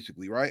rap,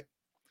 basically, right?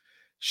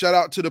 Shout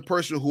out to the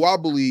person who I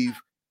believe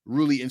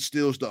really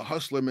instills the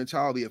hustler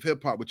mentality of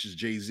hip hop, which is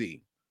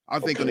Jay-Z. I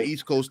think on the Okay,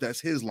 East Coast,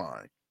 that's his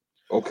line.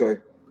 okay,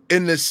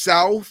 In the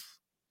South,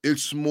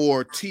 it's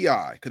more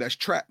T.I., because that's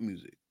trap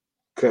music.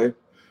 okay.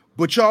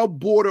 But y'all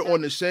border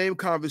on the same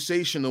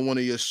conversation in one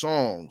of your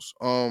songs.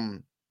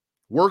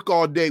 Work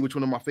All Day, which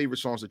one of my favorite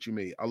songs that you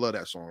made. I love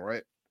that song,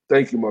 right?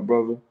 Thank you, my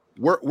brother.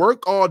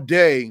 Work All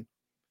Day,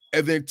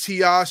 and then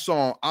T.I.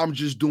 song, I'm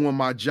Just Doing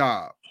My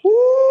Job.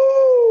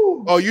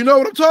 Woo! Oh, you know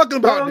what I'm talking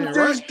about I'm then,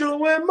 right? just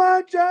doing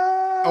my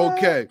job.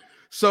 Okay.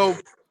 So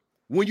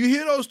when you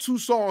hear those two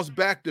songs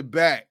back to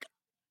back,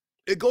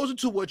 it goes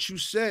into what you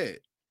said.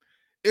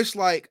 It's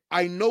like,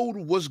 I know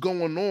what's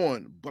going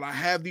on, but I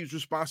have these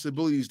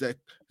responsibilities that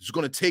is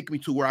going to take me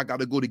to where I got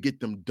to go to get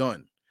them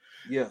done.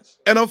 Yes.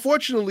 And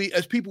unfortunately,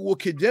 as people will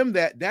condemn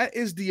that, that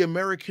is the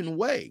American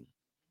way.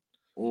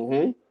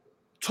 Mm-hmm.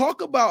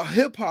 Talk about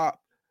hip hop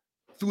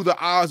through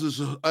the eyes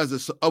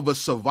of a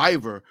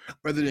survivor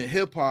rather than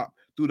hip hop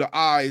through the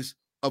eyes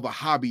of a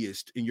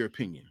hobbyist, in your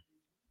opinion?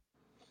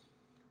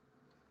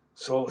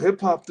 So hip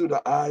hop through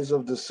the eyes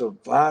of the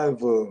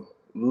survivor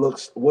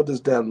looks. What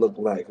does that look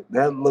like?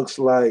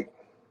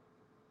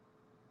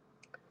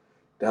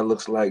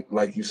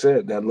 Like you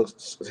said, that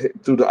looks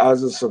through the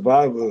eyes of the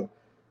survivor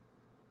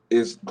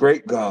is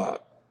Grea8gawd,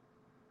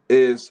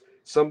 is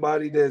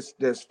somebody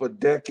that's for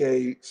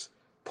decades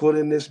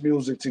putting this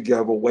music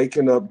together,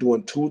 waking up,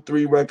 doing 2,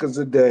 3 records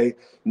a day,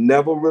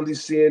 never really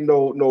seeing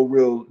no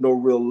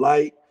real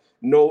light,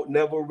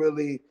 never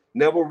really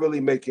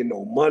making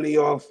no money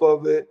off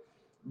of it,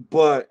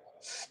 but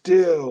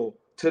still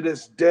to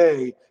this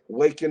day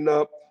waking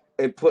up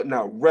and putting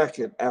out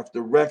record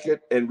after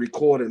record and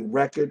recording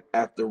record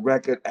after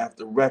record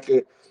after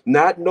record,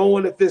 not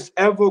knowing if it's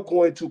ever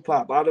going to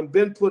pop. I done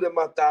been putting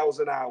my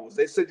 1,000 hours.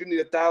 They said you need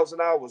 1,000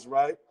 hours,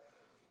 right?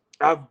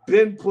 I've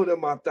been putting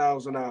my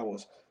 1,000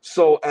 hours.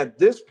 So at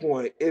this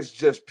point, it's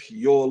just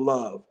pure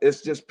love.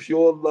 It's just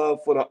pure love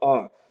for the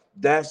art.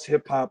 That's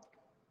hip hop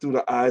through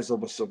the eyes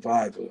of a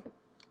survivor.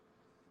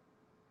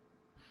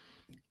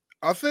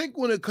 I think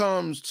when it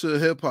comes to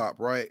hip hop,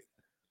 right,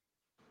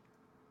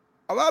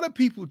 a lot of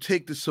people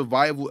take the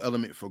survival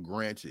element for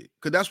granted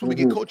because that's where we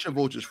get Mm-hmm. culture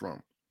vultures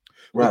from.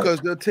 Right.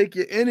 Because they'll take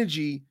your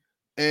energy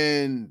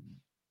and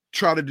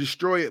try to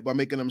destroy it by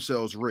making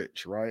themselves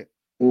rich, right?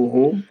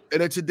 Mm-hmm.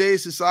 And in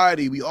today's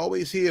society, we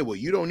always hear, "Well,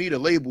 you don't need a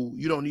label,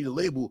 you don't need a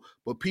label,"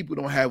 but people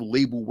don't have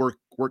label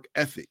work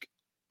ethic.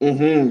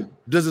 Mm-hmm.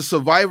 Does a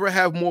survivor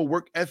have more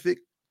work ethic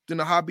than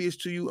a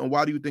hobbyist to you, and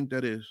why do you think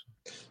that is?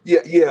 Yeah,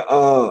 yeah.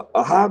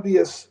 A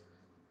hobbyist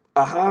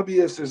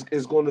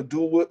is going to do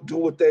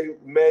what they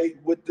may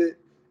with it,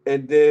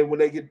 and then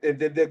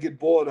they'll get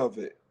bored of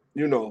it.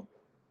 You know,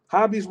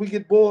 hobbies we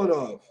get bored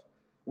of.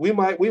 We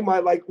might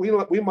like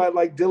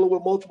dealing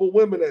with multiple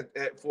women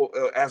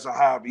as a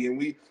hobby, and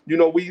we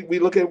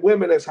look at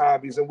women as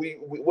hobbies, and we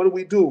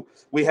what do?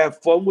 We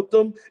have fun with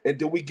them, and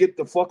then we get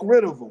the fuck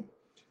rid of them.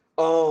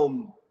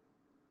 Um,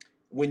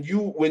 when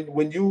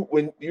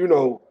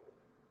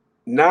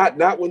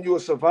not when you're a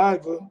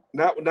survivor,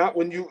 not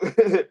when you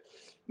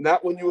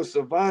not when you're a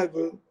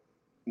survivor.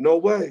 No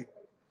way.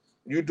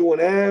 You're doing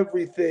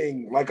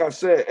everything, like I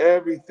said,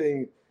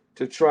 everything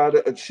to try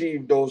to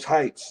achieve those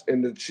heights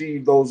and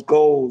achieve those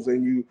goals.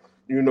 And you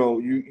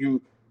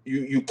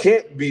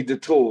can't be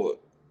detoured.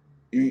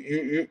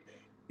 You're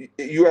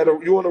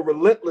on a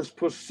relentless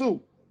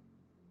pursuit.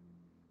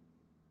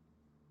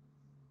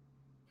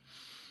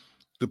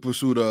 The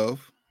pursuit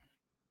of.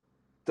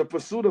 The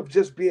pursuit of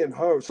just being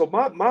heard. So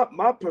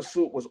my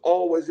pursuit was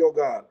always, yo,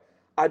 God,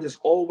 I just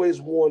always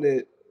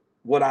wanted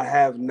what I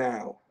have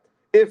now.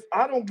 If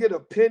I don't get a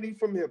penny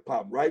from hip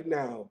hop right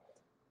now,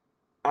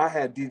 I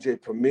had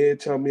DJ Premier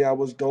tell me I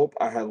was dope.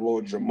 I had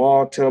Lord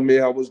Jamar tell me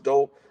I was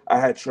dope. I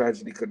had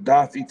Tragedy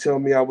Gaddafi tell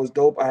me I was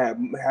dope. I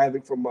had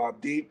Havoc from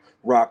Mobb Deep,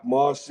 Rock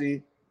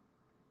Marcy.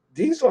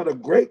 These are the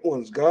great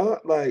ones, God.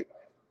 Like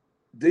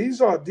these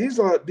are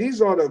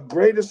the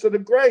greatest of the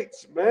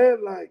greats,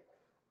 man. Like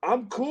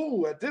I'm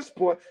cool at this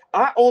point.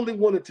 I only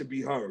wanted to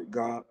be heard,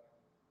 God.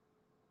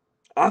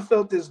 I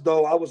felt as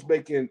though I was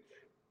making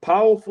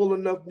powerful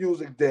enough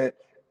music that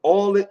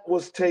all that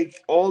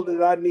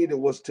I needed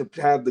was to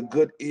have the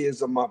good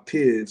ears of my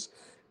peers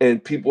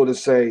and people to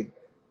say,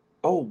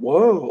 "Oh,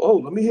 whoa, oh,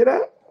 let me hear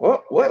that.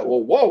 What, whoa,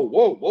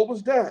 what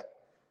was that?"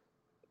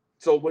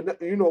 So when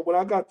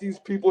I got these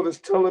people that's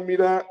telling me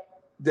that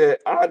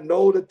I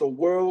know that the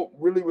world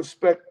really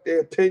respect their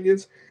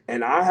opinions,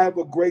 and I have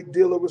a great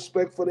deal of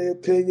respect for their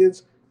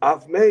opinions.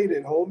 I've made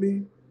it,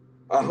 homie.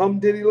 A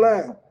diddy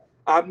laugh.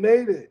 I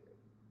made it.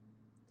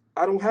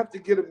 I don't have to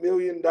get $1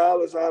 million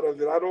out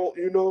of it. I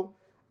don't,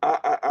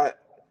 I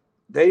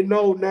they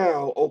know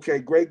now, okay,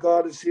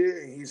 Grea8gawd is here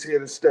and he's here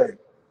to stay.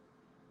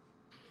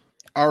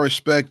 I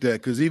respect that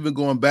because even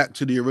going back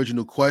to the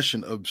original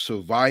question of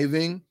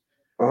surviving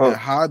Uh-huh. and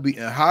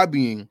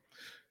hobbying,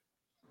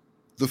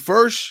 the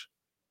first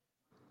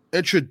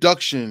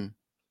introduction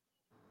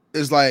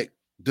is like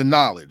the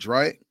knowledge,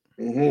 right?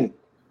 Mm-hmm.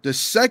 The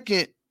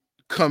second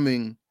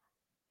coming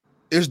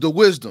is the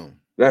wisdom.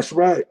 That's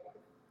right.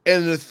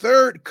 And the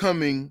third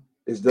coming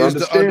It's the is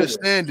the understanding.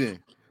 understanding.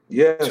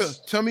 Yes.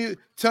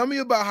 Tell me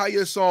about how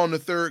your song "The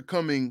Third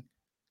Coming"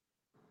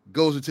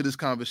 goes into this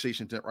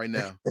conversation right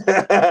now.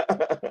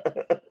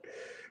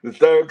 The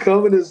third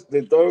coming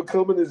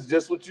is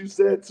just what you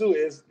said too.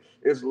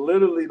 It's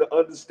literally the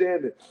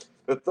understanding.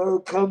 The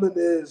third coming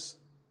is,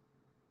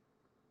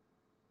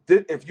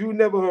 if you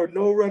never heard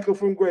no record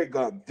from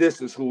Grea8gawd,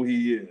 this is who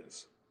he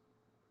is.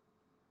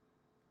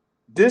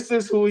 This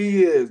is who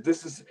he is.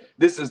 This is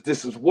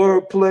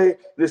wordplay.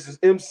 This is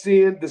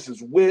MCing. This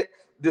is wit.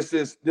 This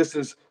is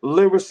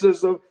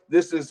lyricism.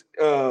 This is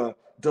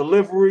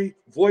delivery,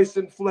 voice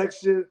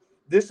inflection.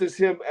 This is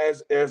him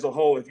as a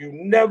whole. If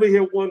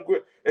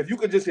you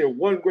could just hear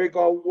one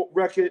Grea8gawd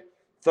record,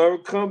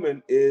 Third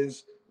Coming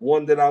is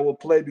one that I will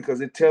play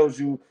because it tells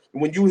you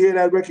when you hear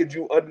that record,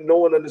 you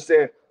know and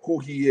understand who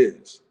he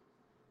is.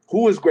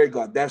 Who is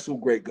Grea8gawd? That's who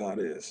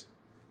Grea8gawd is.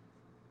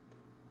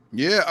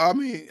 Yeah, I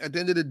mean, at the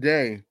end of the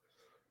day,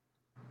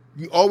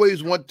 You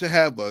always want to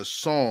have a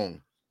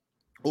song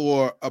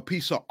or a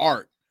piece of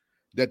art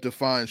that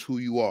defines who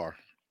you are.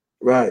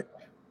 Right.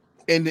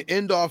 And to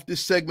end off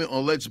this segment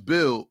on Let's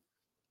Build,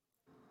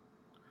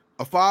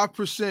 a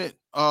 5%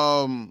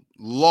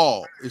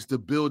 law is to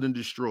build and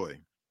destroy.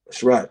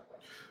 That's right.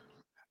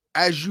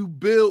 As you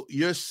build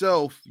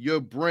yourself, your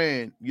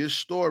brand, your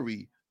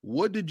story,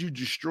 what did you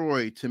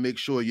destroy to make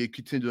sure you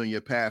continue on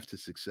your path to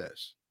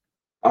success?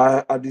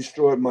 I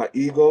destroyed my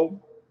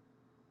ego.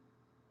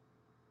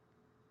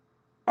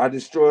 I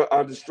destroyed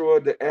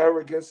the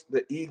arrogance,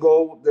 the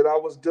ego that I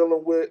was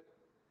dealing with,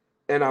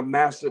 and I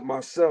mastered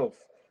myself.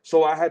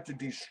 So I had to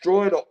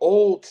destroy the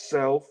old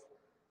self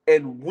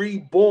and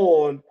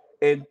reborn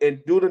and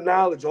do the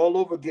knowledge all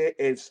over again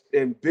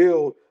and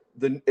build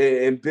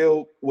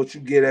what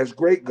you get as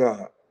great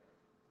God.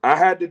 I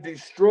had to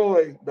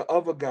destroy the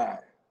other guy.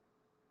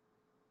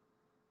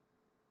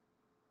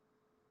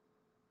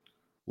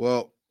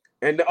 Well,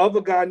 And the other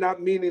guy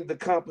not meaning the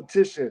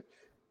competition,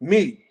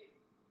 me.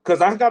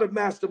 Cause I gotta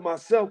master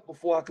myself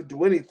before I could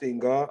do anything,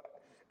 God.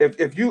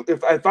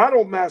 If I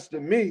don't master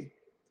me,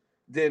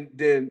 then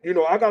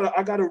I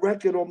got a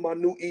record on my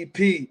new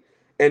EP,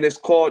 and it's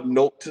called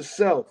Note to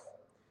Self.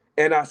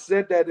 And I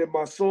said that in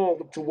my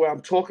song to where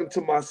I'm talking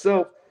to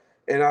myself,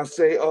 and I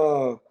see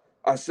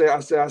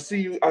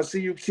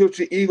you killed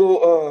your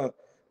ego.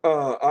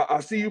 I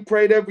see you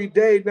prayed every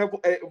day. I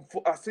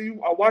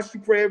watched you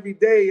pray every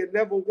day, and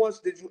never once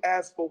did you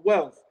ask for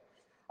wealth.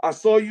 I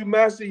saw you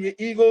master your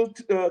ego.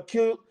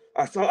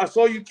 I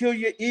saw you kill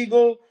your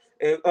ego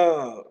and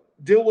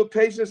deal with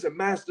patience and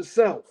master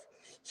self.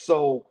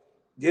 So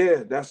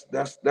yeah,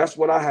 that's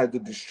what I had to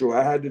destroy.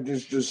 I had to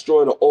just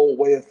destroy the old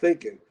way of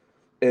thinking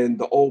and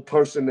the old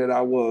person that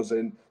I was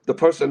and the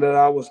person that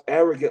I was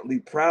arrogantly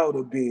proud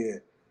of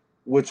being,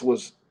 which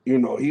was,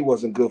 he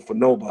wasn't good for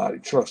nobody.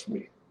 Trust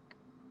me.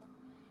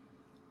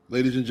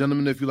 ladies and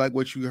gentlemen, if you like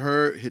what you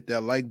heard, hit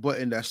that like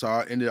button. That's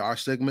our end of our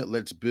segment.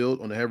 Let's build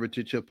on the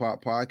Heritage Hip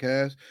Hop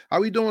Podcast. How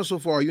we doing so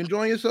far? You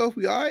enjoying yourself?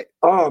 We all right?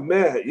 Oh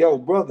man, yo,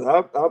 brother,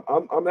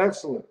 I'm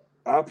excellent.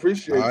 I All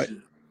appreciate right.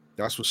 you.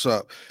 That's what's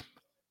up.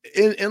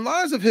 In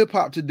lines of hip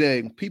hop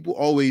today, people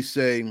always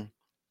say,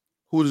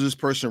 who does this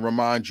person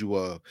remind you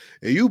of?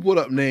 And you put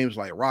up names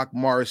like Rock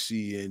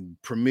Marcy and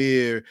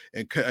Premier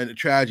and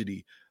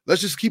Tragedy.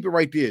 Let's just keep it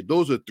right there.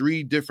 Those are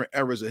three different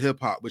eras of hip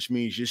hop, which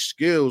means your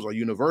skills are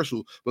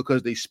universal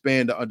because they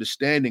span the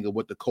understanding of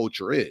what the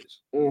culture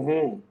is.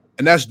 Mm-hmm.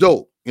 And that's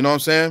dope. You know what I'm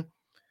saying?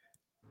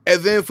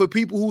 And then for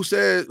people who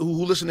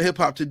listen to hip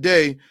hop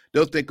today,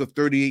 they'll think of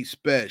 38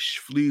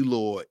 Special, Flea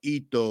Lord,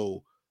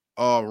 Etho,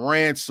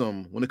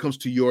 Ransom when it comes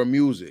to your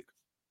music.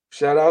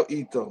 Shout out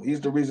Etho.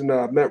 He's the reason that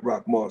I met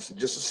Rock Marcy.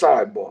 Just a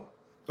sidebar.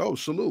 Oh,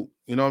 salute.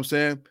 You know what I'm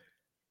saying?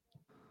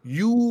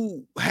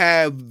 You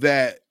have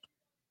that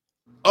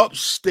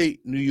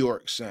upstate New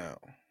York sound.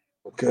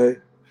 Okay?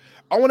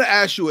 I want to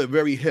ask you a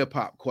very hip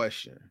hop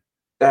question.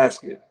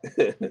 Ask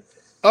it.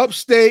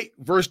 Upstate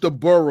versus the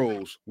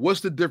boroughs.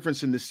 What's the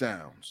difference in the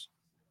sounds?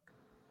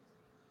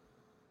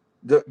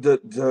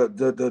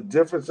 The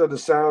difference of the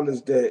sound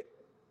is that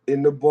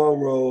in the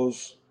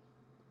boroughs,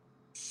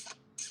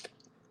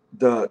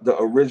 the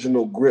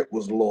original grit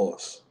was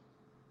lost.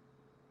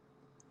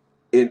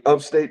 In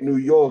upstate New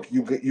York,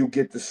 you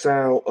get the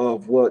sound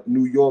of what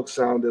New York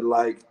sounded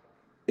like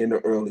in the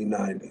early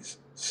 '90s.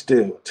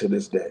 Still to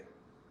this day.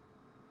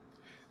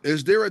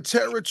 Is there a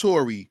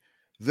territory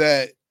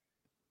that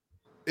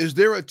is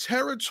there a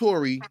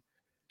territory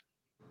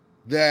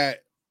that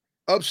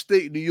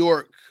upstate New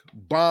York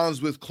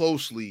bonds with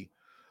closely,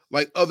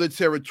 like other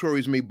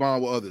territories may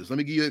bond with others? Let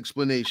me give you an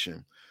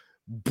explanation.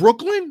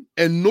 Brooklyn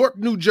and Newark,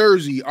 New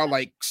Jersey are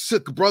like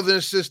sick brother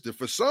and sister.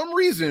 For some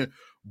reason,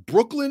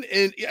 Brooklyn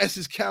and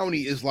Essex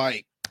County is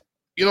like,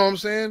 you know what I'm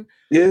saying?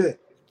 Yeah.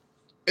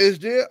 Is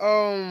there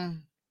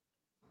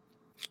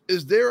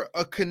is there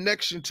a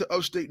connection to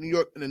upstate New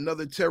York in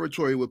another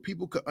territory where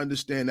people could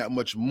understand that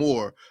much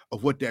more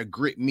of what that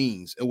grit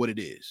means and what it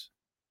is?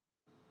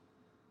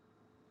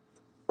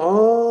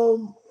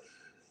 Um.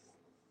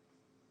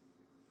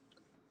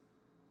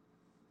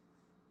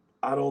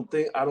 I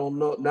don't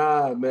know.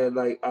 Nah, man.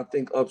 Like I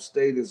think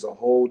upstate is a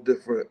whole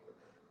different.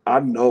 I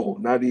know,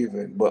 not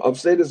even, but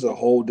upstate is a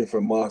whole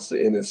different monster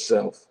in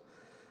itself.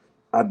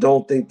 I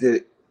don't think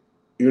that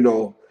you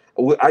know.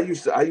 I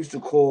used to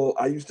call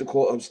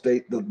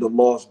upstate the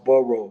lost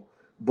borough,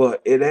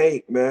 but it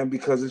ain't, man,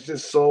 because it's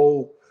just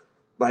so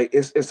like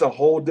it's a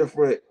whole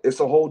different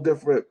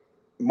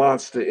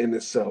monster in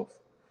itself.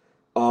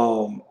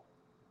 Um,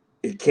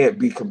 it can't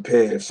be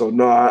compared. So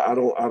no, I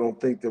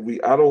don't think that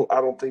I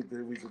don't think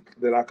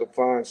that I could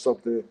find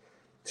something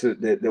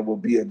that will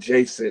be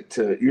adjacent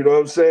to, you know what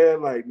I'm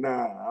saying? Like,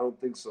 nah, I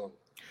don't think so.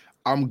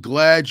 I'm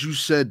glad you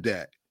said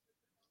that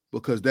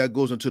because that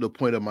goes into the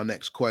point of my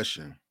next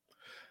question.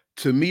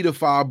 To me, the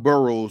five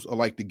boroughs are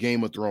like the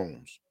Game of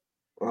Thrones.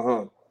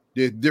 Uh-huh.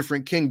 They're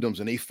different kingdoms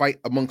and they fight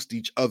amongst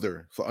each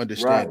other for Right.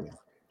 understanding.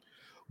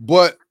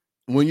 But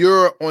when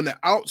you're on the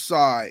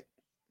outside,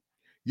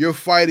 you're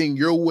fighting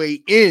your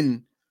way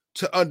in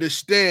to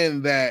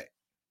understand that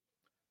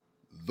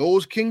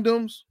those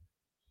kingdoms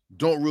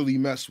don't really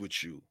mess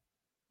with you.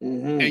 And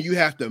Mm-hmm. you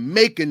have to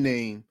make a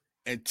name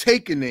and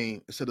take a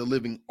name instead of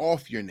living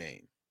off your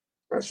name.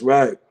 That's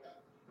right.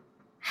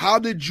 How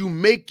did you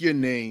make your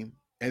name,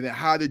 and then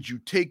how did you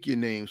take your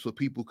name so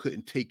people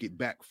couldn't take it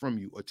back from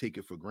you or take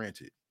it for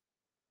granted?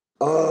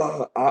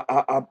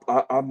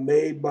 I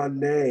made my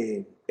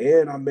name,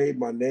 and I made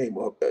my name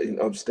up in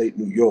upstate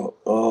New York.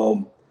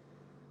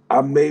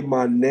 I made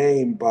my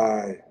name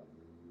by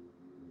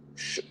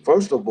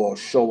first of all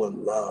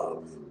showing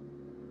love.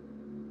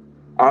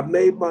 I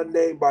made my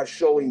name by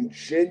showing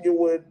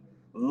genuine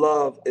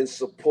love and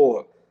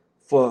support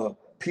for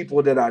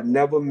people that I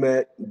never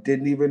met,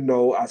 didn't even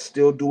know. I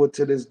still do it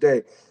to this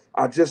day.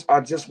 I just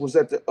was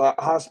at the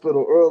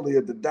hospital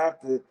earlier, the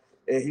doctor,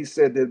 and he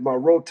said that my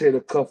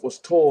rotator cuff was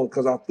torn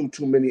because I threw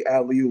too many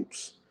alley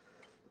oops.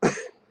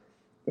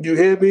 You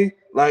hear me?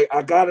 Like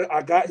I got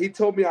it. He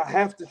told me I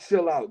have to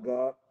chill out,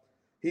 God.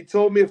 He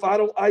told me if I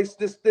don't ice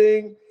this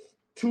thing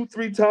 2,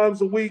 3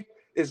 times a week,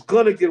 it's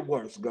gonna get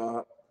worse,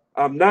 God.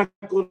 I'm not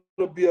gonna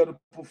be able to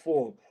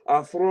perform.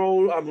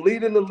 I'm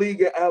leading the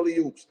league at alley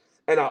oops,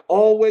 and I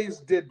always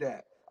did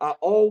that. I've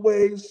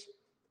always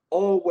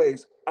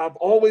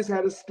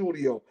had a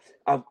studio.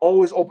 I've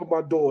always opened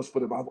my doors for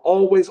them. I've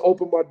always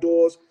opened my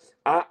doors.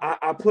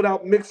 I put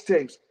out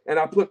mixtapes, and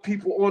I put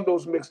people on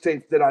those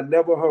mixtapes that I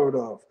never heard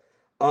of.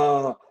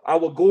 I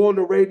would go on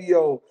the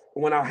radio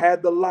when I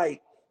had the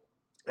light,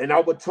 and I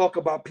would talk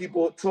about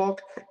people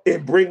talk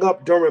and bring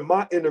up during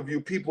my interview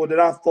people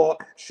that I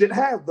thought should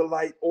have the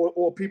light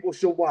or people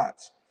should watch.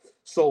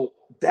 So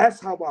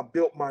that's how I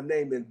built my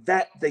name, and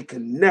that they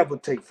can never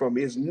take from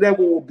me. It's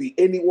never will be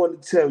anyone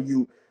to tell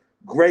you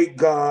Great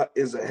God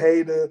is a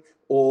hater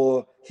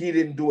or he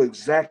didn't do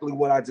exactly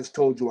what I just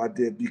told you I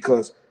did,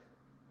 because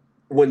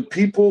when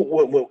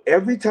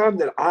every time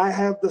that I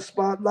have the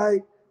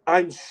spotlight,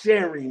 I'm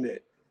sharing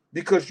it,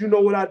 because you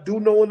know what I do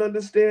know and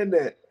understand,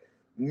 that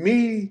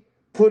me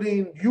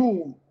putting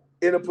you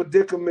in a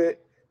predicament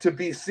to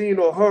be seen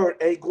or heard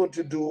ain't going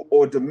to do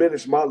or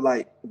diminish my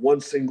light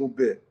one single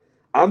bit.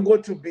 I'm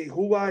going to be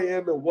who I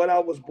am and what I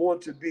was born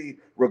to be,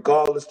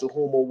 regardless to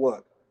whom or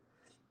what.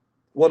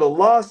 What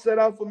Allah set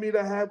out for me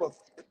to have,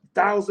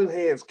 1,000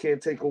 hands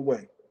can't take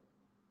away.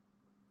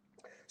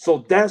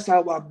 So that's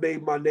how I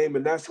made my name,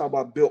 and that's how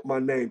I built my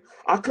name.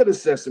 I could have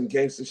said some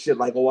gangster shit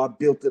like, "Oh, I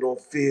built it on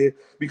fear,"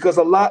 because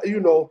a lot,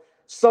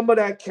 some of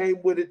that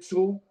came with it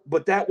too.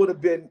 But that would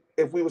have been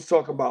if we was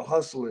talking about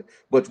hustling.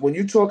 But when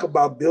you talk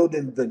about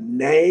building the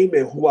name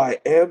and who I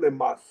am and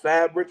my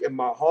fabric and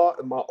my heart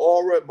and my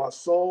aura and my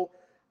soul,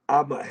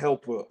 I'm a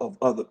helper of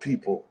other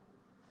people.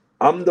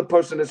 I'm the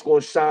person that's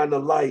going to shine the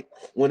light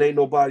when ain't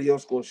nobody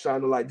else going to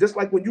shine the light. Just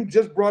like when you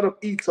just brought up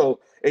Ito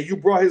and you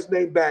brought his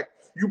name back,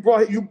 you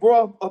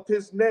brought up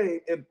his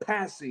name in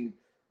passing.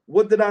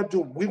 What did I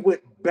do? We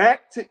went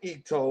back to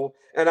Ito,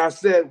 and I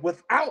said,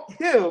 without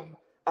him,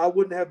 I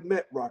wouldn't have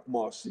met Rock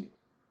Marcy.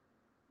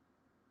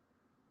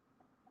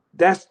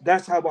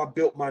 That's how I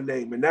built my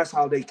name, and that's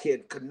how they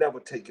could never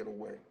take it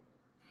away.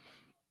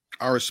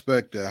 I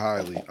respect that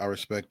highly. I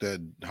respect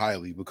that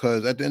highly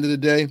because at the end of the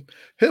day,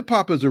 hip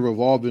hop is a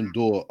revolving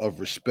door of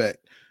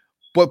respect.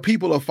 But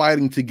people are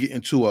fighting to get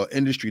into an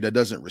industry that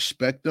doesn't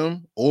respect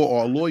them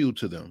or are loyal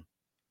to them.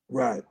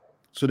 Right.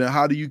 So then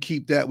how do you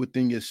keep that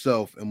within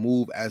yourself and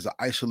move as an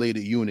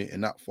isolated unit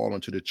and not fall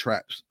into the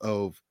traps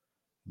of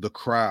the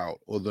crowd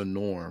or the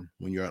norm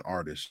when you're an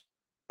artist?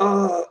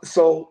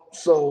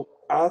 So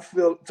I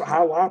feel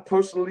how I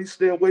personally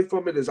stay away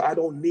from it is I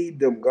don't need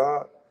them,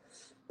 God.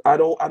 I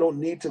don't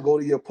need to go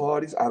to your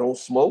parties. I don't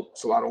smoke,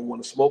 so I don't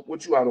want to smoke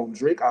with you. I don't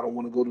drink. I don't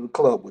want to go to the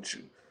club with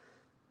you.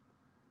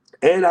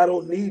 And I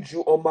don't need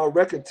you on my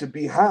record to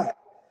be hot.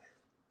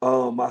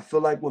 I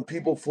feel like when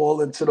people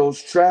fall into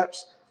those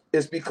traps,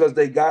 it's because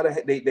they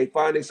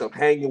find themselves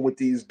hanging with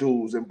these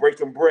dudes and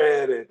breaking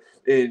bread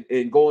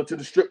and going to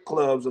the strip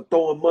clubs and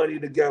throwing money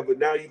together.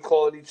 Now you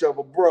calling each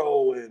other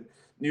bro, and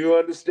you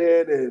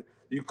understand, and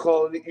you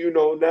calling it,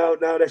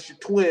 now that's your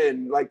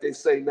twin, like they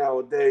say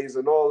nowadays,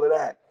 and all of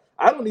that.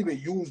 I don't even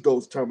use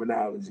those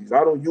terminologies.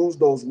 I don't use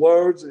those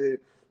words,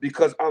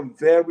 because I'm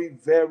very,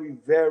 very,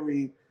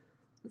 very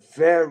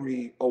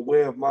very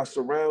aware of my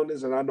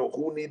surroundings, and I know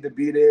who need to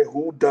be there,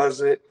 who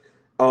doesn't.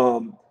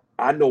 Um,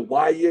 I know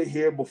why you're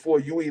here before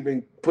you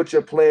even put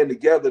your plan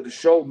together to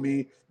show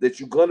me that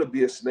you're gonna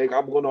be a snake.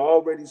 I'm gonna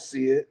already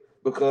see it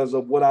because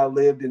of what I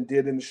lived and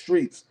did in the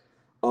streets.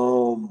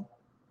 Um,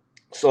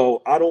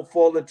 so I don't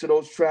fall into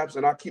those traps,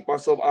 and I keep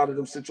myself out of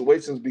them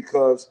situations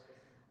because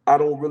I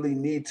don't really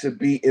need to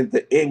be in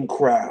the in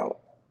crowd.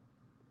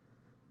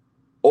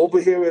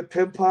 Over here at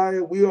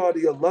Pimpire, we are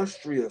the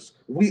illustrious.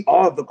 We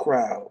are the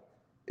crowd.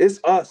 It's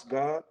us,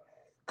 God.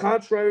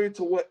 Contrary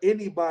to what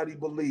anybody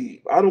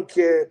believe. I don't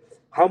care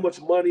how much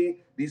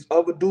money these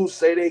other dudes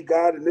say they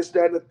got and this,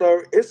 that, and the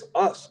third. It's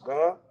us,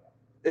 God.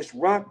 It's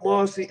Rock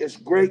Marcy. It's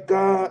Great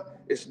God.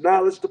 It's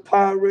Knowledge the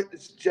Pirate.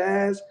 It's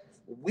Jazz.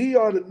 We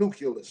are the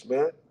nucleus,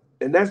 man.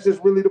 And that's just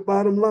really the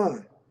bottom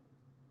line.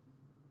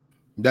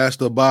 That's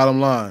the bottom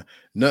line.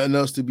 Nothing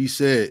else to be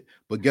said.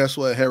 But guess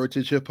what?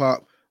 Heritage Hip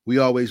Hop, we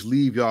always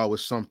leave y'all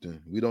with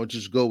something. We don't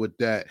just go with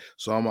that.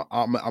 So I'm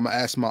gonna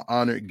ask my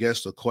honored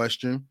guest a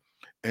question,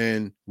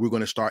 and we're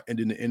gonna start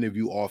ending the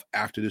interview off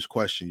after this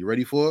question. You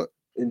ready for it?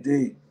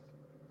 Indeed.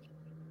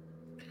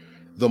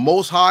 The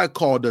Most High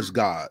called us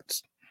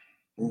gods,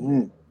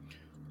 Mm-hmm.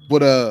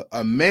 but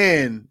a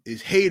man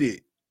is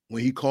hated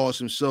when he calls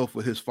himself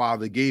what his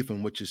father gave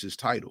him, which is his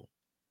title.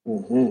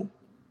 Mm-hmm.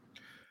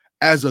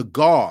 As a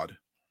god,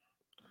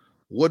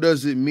 what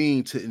does it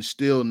mean to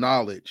instill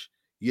knowledge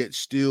yet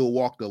still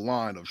walk the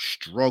line of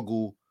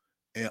struggle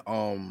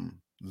and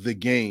the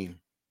game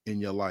in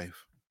your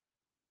life?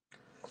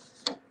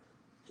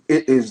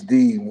 It is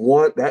the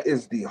one that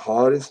is the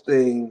hardest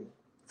thing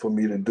for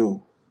me to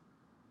do.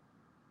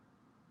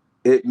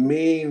 It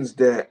means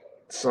that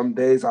some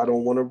days I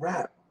don't want to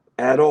rap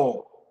at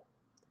all.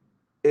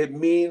 It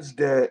means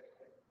that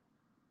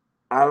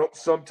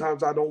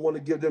sometimes I don't want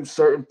to give them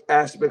certain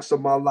aspects of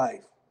my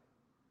life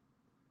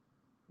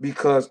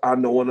because I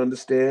know and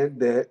understand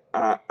that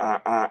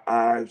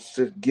I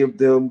should give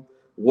them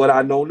what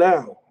I know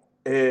now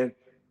and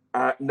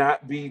I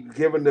not be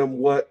giving them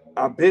what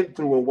I've been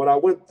through and what I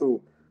went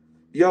through.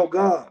 Yo,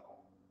 God,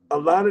 a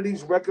lot of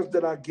these records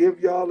that I give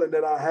y'all and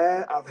that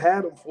I've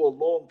had them for a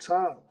long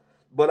time,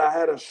 but I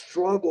had a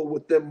struggle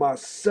within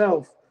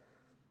myself.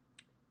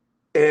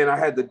 And I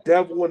had the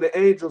devil and the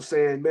angel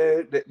saying,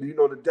 man, that,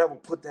 the devil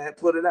put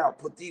it out,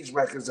 put these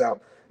records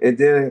out. And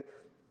then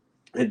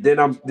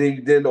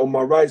on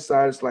my right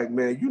side, it's like,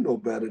 man, you know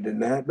better than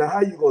that. Now how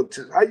you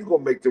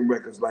gonna make them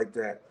records like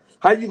that?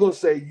 How you gonna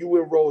say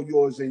you enroll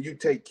yours and you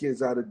take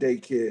kids out of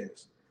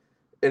daycares?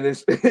 And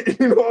it's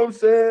you know what I'm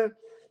saying?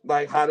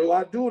 Like, how do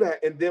I do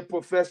that? And then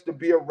profess to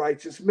be a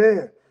righteous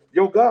man.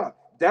 Yo, God,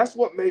 that's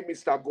what made me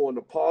stop going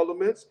to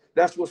parliaments.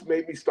 That's what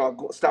made me stop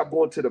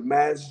going to the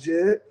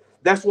masjid.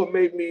 That's what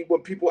made me,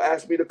 when people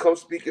asked me to come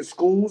speak in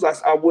schools,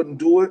 I wouldn't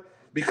do it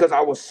because I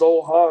was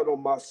so hard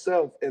on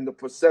myself and the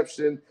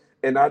perception,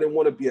 and I didn't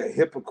want to be a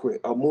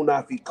hypocrite, a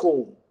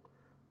munafiqun.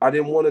 I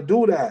didn't want to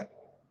do that.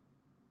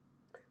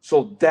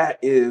 So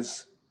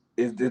does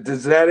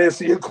that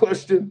answer your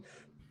question?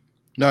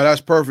 No,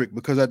 that's perfect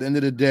because at the end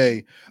of the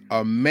day,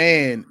 a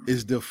man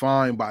is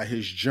defined by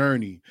his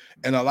journey.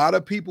 And a lot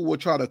of people will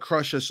try to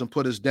crush us and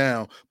put us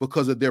down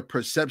because of their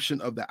perception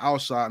of the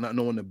outside, not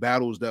knowing the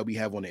battles that we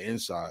have on the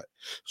inside.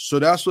 So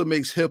that's what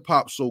makes hip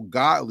hop so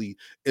godly,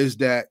 is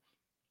that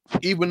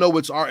even though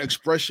it's our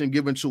expression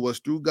given to us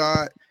through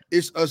God,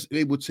 it's us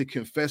able to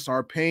confess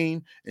our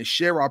pain and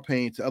share our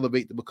pain to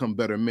elevate to become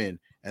better men.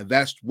 And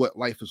that's what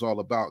life is all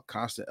about,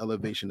 constant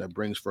elevation that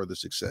brings further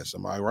success.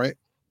 Am I right?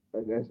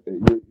 You're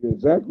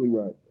exactly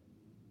right.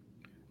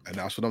 And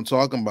that's what I'm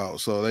talking about.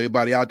 So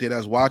everybody out there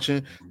that's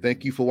watching,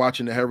 thank you for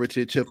watching the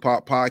Heritage Hip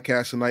Hop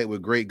Podcast tonight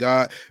with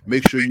Grea8gawd.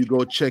 Make sure you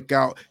go check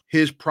out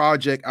his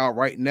project out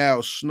right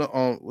now.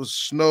 Snow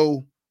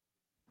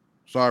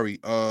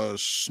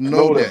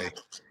Snowden. Day.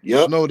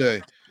 Yep. Snow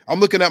Day. I'm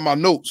looking at my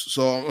notes,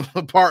 so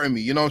pardon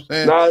me. You know what I'm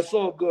saying? Nah, it's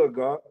all good,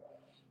 God.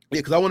 Yeah,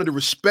 because I wanted to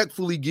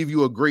respectfully give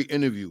you a great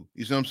interview.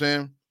 You see what I'm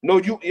saying? No,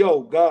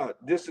 God,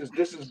 this is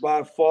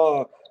by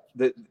far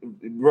the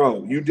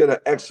bro. You did an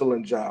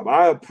excellent job.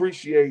 I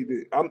appreciate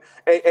it.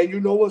 And you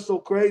know what's so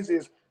crazy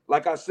is,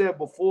 like I said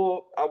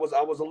before, I was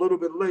a little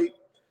bit late,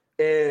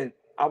 and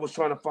I was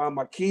trying to find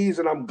my keys,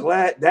 and I'm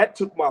glad that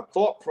took my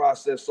thought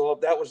process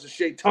off. That was the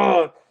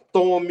shaitan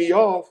throwing me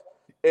off,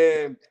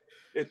 and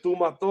it threw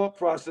my thought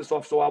process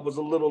off. So I was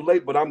a little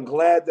late, but I'm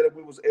glad that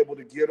we was able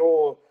to get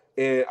on,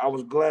 and I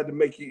was glad to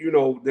make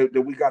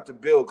that we got to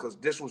build, because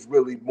this was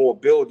really more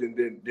building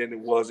than it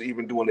was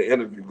even doing the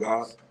interview,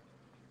 guys.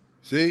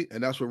 See,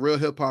 and that's what real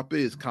hip hop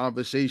is: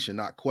 conversation,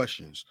 not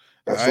questions.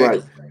 All That's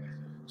right. right.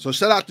 So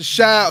shout out to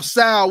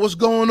Sal. What's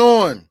going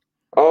on?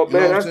 Oh You know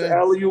man, what I'm that's the saying?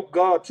 alley oop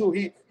God too.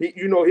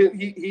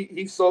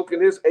 He's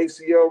soaking his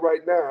ACL right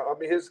now. I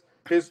mean his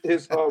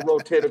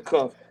rotator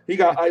cuff. He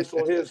got ice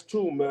on his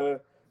too, man.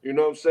 You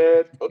know what I'm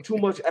saying? Too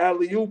much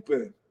alley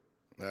ooping.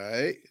 All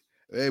right.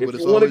 Hey, but If you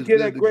it's want to always get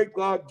good at to. Great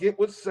God, get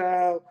with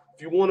Sal.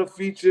 If you want to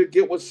feature,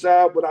 get with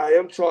Sal. But I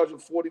am charging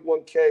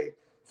 41K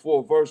for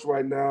a verse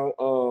right now.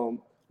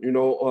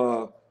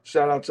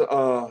 Shout out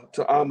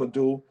to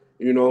Amadou.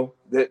 You know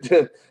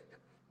that.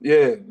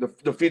 Yeah,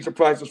 the feature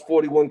price is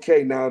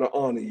 41K now to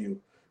honor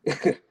you.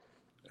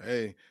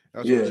 Hey, that's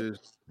what it Yeah. is.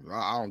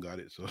 I don't got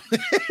it, so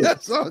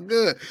that's all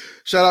good.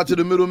 Shout out to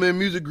the Middleman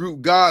Music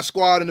Group, God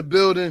Squad in the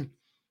building.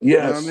 You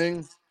know what I Yes.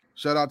 mean?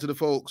 Shout out to the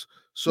folks.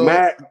 So,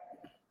 Matt.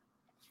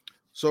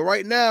 so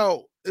right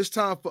now it's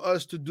time for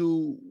us to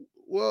do.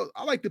 Well,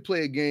 I like to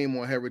play a game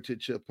on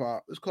Heritage Hip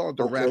Hop. It's called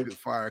the Okay. Rapid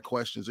Fire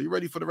Questions. Are you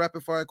ready for the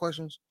Rapid Fire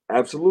Questions?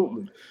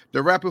 Absolutely.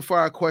 The rapid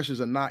fire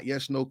questions are not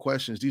yes, no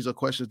questions. These are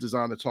questions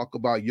designed to talk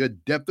about your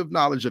depth of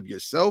knowledge of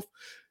yourself,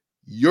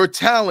 your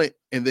talent,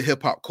 in the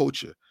hip hop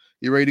culture.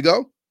 You ready to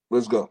go?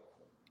 Let's go.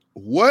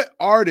 What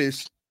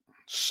artist,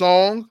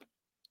 song,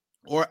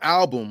 or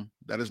album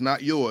that is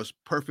not yours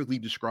perfectly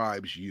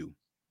describes you?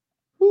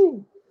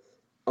 Woo.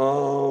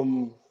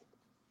 Um.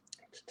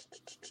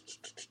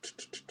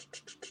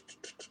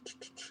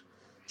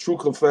 True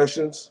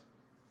Confessions.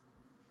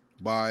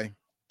 by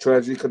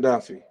Tragedy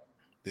Gaddafi.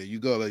 there you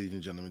go, ladies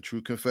and gentlemen.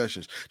 True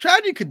confessions.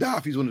 Tragedy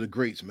Gaddafi is one of the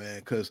greats, man,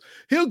 because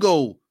he'll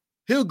go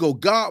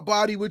God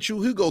body with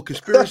you. He'll go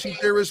conspiracy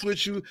theorist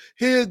with you.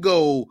 He'll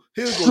go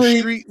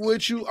street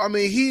with you. I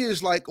mean, he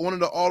is like one of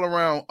the all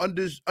around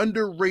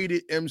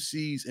underrated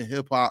MCs in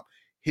hip hop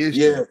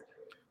history. Yeah.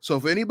 So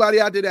for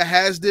anybody out there that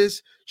has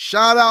this,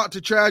 shout out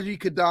to Tragedy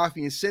Gaddafi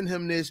and send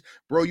him this,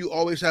 bro. You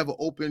always have an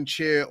open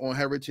chair on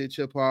Heritage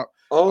Hip Hop.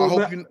 Oh, I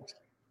hope man. you.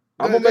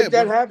 I'm gonna make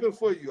that happen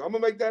for you. I'm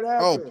gonna make that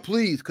happen. Oh,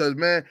 please, because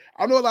man,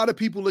 I know a lot of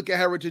people look at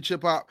Heritage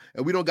Hip Hop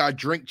and we don't got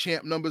drink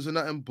champ numbers or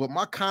nothing, but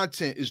my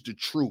content is the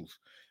truth.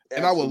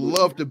 And I would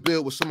love to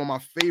build with some of my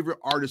favorite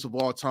artists of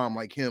all time,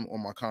 like him,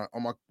 on my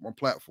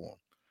platform.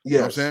 Yes. You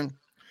know what I'm saying?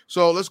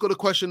 So let's go to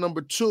question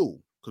number 2,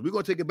 because we're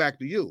gonna take it back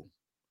to you.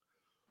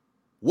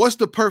 What's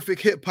the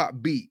perfect hip hop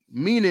beat?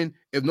 Meaning,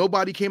 if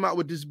nobody came out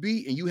with this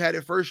beat and you had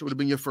it first, it would have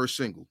been your first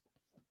single.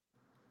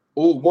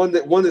 Oh, one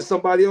that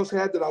somebody else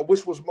had that I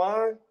wish was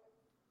mine.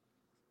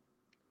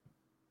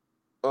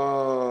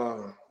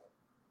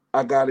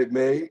 I Got It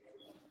Made.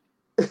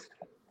 The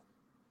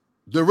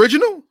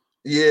original?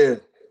 Yeah.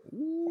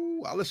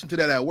 Ooh, I listen to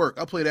that at work.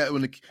 I play that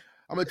when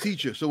I'm a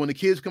teacher, so when the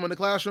kids come in the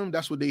classroom,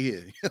 that's what they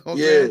hear. You know what I'm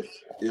saying?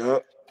 Yeah.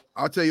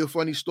 I'll tell you a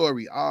funny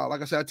story.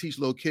 Like I said, I teach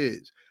little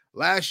kids.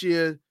 Last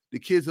year, the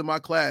kids in my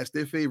class,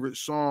 their favorite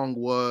song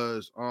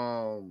was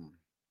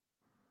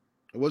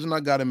it wasn't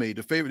I Got It Made.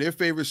 Their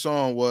favorite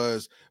song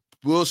was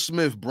Will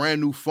Smith,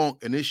 Brand New Funk,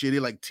 and this year they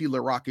like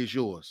Tila Rock Is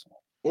Yours.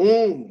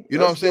 You know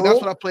what I'm saying? That's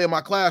what I play in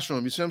my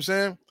classroom. You see what I'm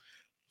saying?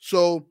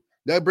 So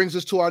that brings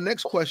us to our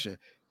next question.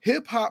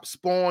 Hip hop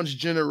spawns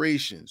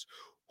generations.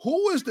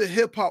 Who is the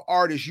hip hop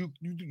artist you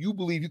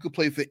believe you could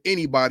play for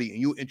anybody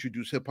and you'll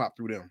introduce hip hop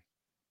through them?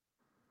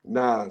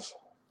 Nas.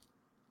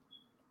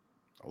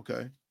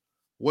 Okay.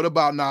 What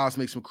about Nas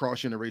makes him cross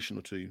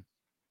generational to you?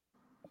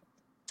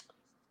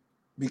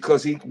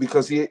 Because he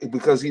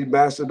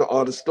mastered the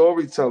art of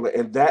storytelling,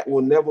 and that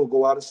will never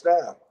go out of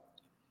style.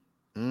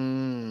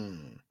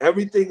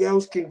 Everything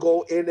else can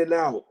go in and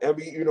out. It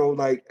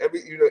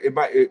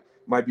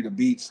might be the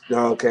beats.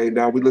 Okay,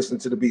 now we listen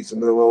to the beats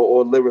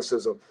or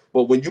lyricism.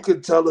 But when you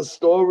can tell a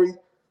story,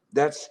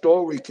 that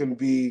story can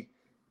be,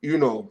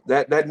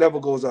 that never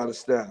goes out of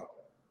style.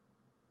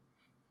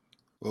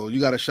 Well, you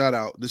got a shout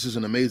out. This is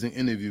an amazing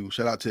interview.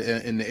 Shout out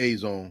to In the A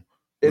Zone.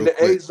 In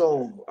the A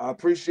Zone, I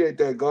appreciate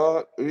that,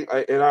 God,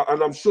 and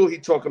I'm sure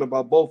he's talking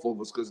about both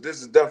of us, because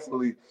this is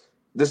definitely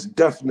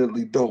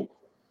dope.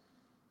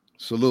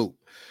 Salute.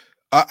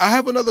 I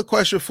have another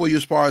question for you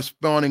as far as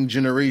spawning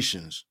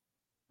generations.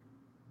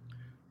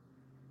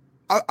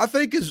 I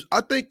think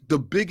the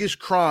biggest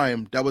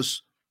crime that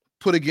was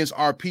put against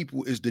our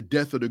people is the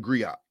death of the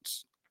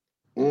griots.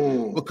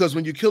 Because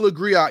when you kill a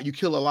griot, you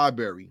kill a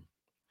library.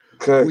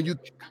 Okay.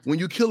 When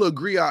you kill a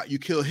griot, you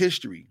kill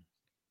history.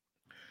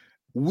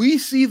 We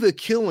see the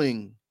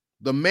killing,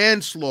 the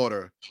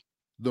manslaughter,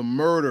 the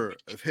murder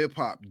of hip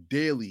hop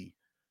daily,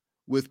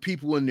 with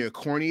people in their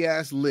corny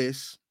ass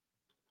lists,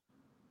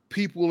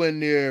 people in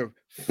their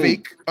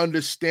fake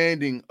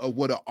understanding of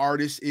what an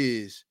artist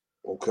is,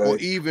 or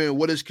even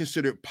what is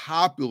considered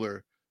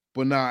popular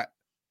but not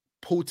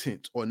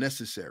potent or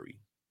necessary.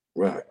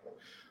 Right.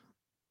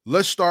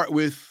 Let's start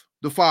with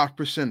the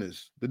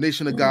 5%ers, the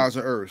Nation of Gods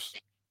and Earths.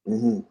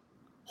 Who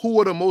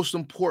are the most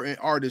important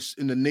artists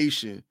in the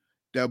nation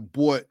that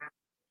brought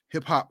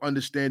hip-hop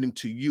understanding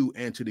to you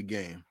and to the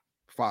game?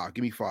 5.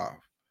 Give me 5.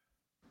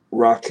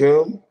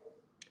 Rakim,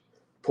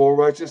 Poor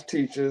Righteous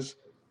Teachers,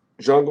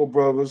 Jungle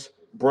Brothers,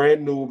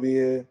 Brand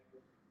Nubian,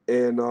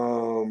 and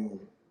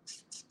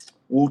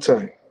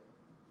Wu-Tang.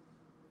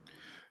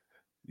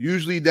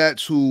 Usually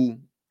that's who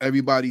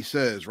everybody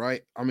says,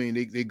 right? I mean,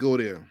 they go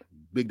there.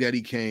 Big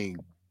Daddy Kane,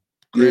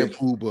 Grand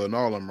Puba, and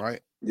all of them,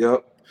 right?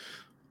 Yep.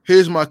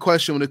 Here's my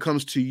question when it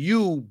comes to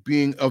you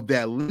being of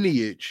that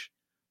lineage,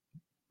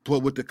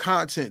 but with the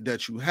content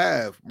that you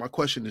have, my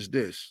question is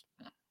this.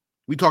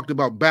 We talked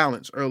about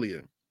balance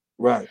earlier.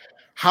 Right.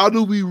 How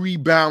do we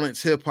rebalance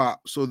hip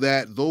hop so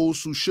that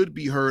those who should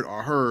be heard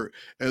are heard,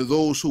 and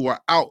those who are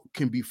out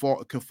can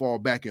fall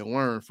back and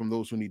learn from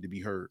those who need to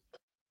be heard?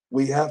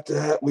 We got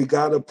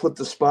to put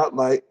the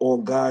spotlight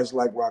on guys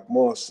like Rock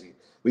Marcy.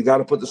 We got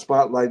to put the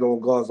spotlight on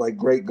guys like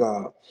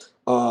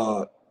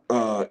Grea8gawd.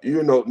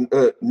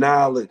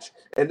 Knowledge,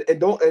 and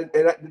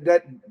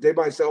that they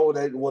might say,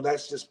 oh,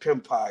 that's just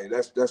Pimp Pie.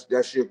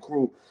 That's your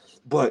crew.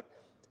 But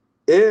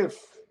if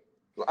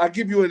I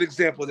give you an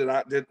example that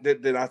I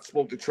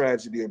spoke to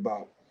Tragedy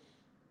about,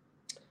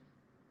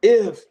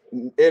 if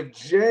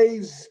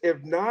Nas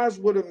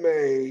would have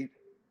made,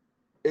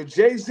 if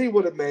Jay-Z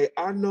would have made,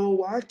 I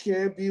Know I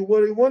Can't Be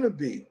What I Want to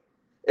Be,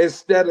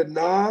 instead of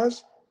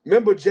Nas.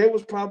 Remember, Jay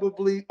was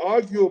arguably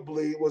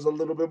was a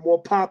little bit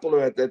more popular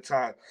at that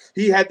time.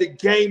 He had the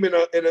game in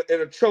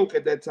a choke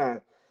at that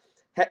time.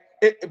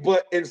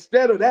 But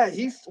instead of that,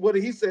 what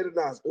did he say to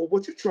Nas? Well,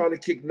 what you trying to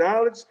kick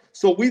knowledge?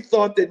 So we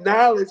thought that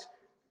knowledge,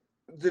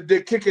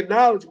 the kicking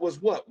knowledge was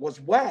what?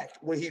 Was whack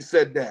when he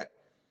said that.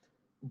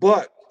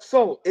 But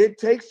so it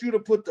takes you to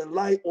put the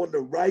light on the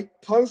right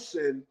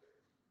person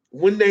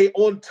when they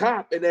on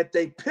top and at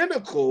their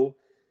pinnacle,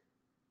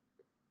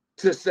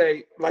 to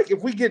say, like,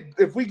 if we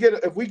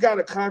got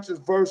a conscious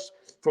verse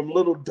from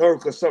Little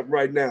Dirk or something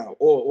right now,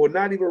 or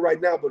not even right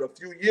now, but a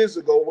few years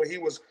ago when he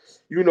was,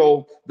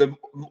 the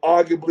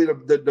arguably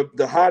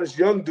the hottest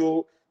young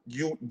dude,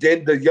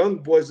 then the young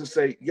boys will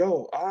say,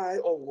 yo,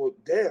 well,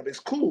 damn, it's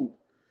cool.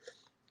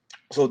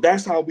 So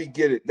that's how we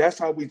get it. That's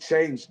how we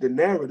change the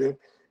narrative.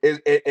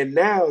 And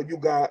now you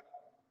got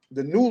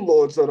the new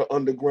lords of the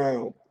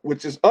underground,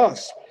 which is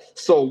us.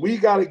 So we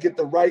got to get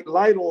the right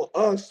light on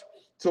us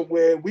to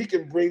where we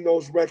can bring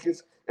those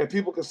records and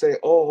people can say,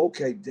 oh,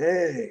 okay,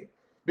 dang.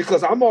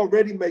 Because I'm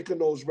already making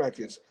those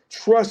records.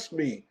 Trust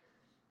me,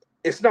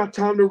 it's not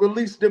time to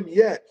release them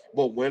yet.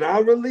 But when I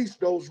release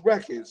those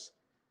records,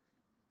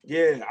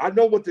 yeah, I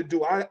know what to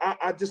do.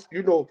 I just,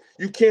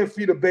 you can't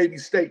feed a baby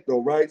steak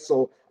though, right?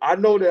 So I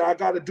know that I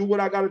got to do what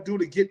I got to do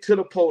to get to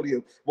the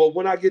podium. Well,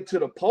 when I get to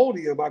the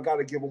podium, I got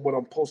to give them what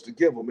I'm supposed to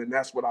give them, and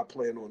that's what I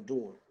plan on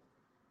doing.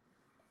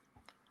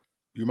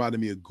 You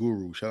reminded me of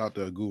Guru. Shout out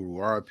to Guru,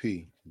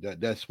 RP.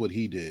 That's what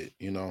he did,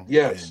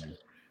 Yes. and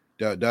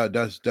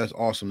that's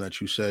awesome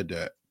that you said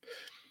that.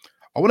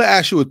 I want to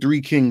ask you a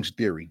Three Kings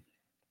theory.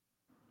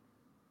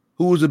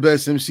 Who was the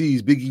best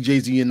MCs? Biggie,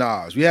 Jay-Z, and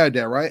Nas. We had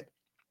that, right?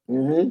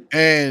 Mm-hmm.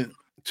 And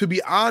to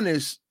be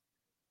honest,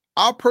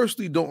 I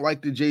personally don't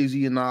like the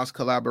Jay-Z and Nas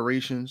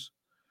collaborations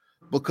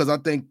because I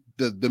think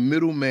the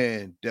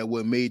middleman that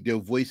would made their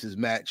voices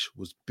match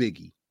was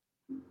Biggie.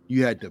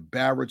 You had the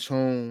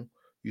baritone,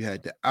 you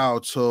had the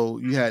alto,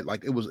 you had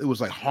like it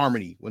was like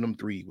harmony when them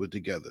three were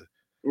together.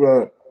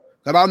 Right.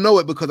 And I know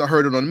it because I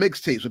heard it on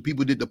mixtapes when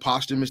people did the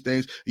posthumous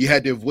things. You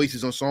had their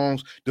voices on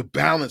songs. The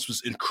balance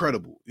was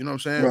incredible. You know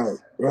what I'm saying?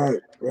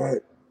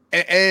 Right.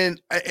 And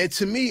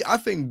to me, I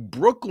think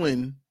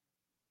Brooklyn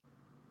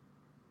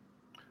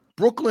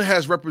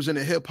has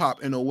represented hip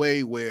hop in a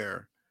way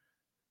where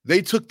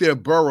they took their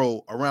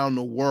borough around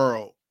the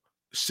world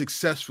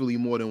successfully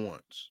more than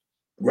once.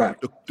 Right.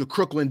 The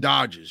Crooklyn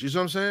Dodgers. You know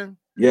what I'm saying?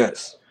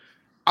 Yes.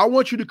 I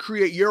want you to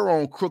create your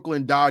own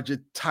Crooklyn Dodger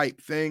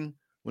type thing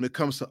when it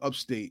comes to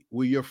upstate,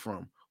 where you're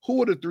from.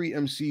 Who are the three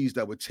MCs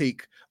that would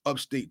take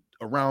upstate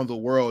around the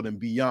world and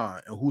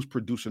beyond, and who's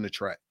producing the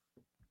track?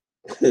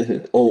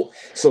 Oh,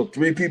 so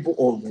three people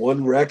on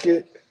one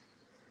record?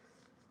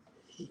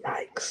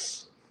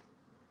 Yikes.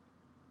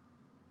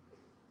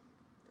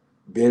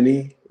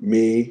 Benny,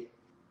 me,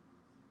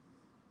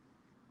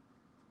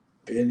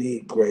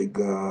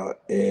 Grea8gawd,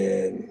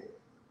 and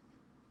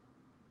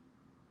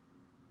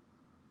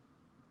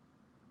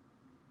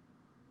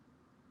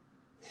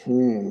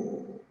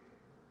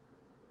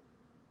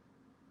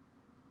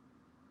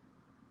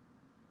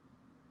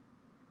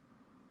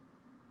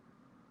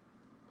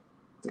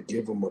to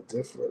give them a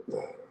different.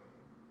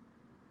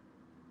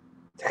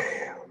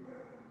 Damn.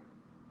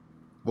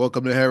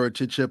 Welcome to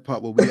Heritage Hip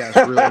Hop, where we ask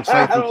real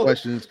insightful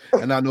questions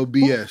and not no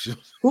BS.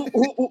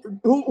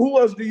 Who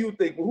else do you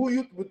think? Who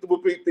you would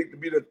think to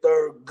be the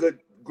third good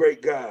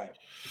great guy?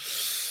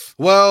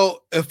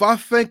 Well, if I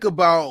think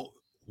about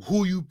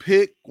who you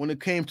pick when it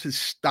came to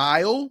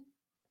style,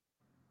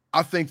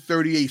 I think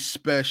 38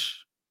 Special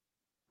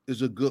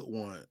is a good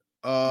one.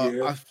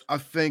 Yeah. I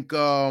think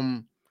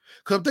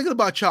because I'm thinking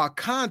about y'all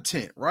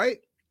content, right?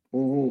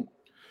 Mm-hmm.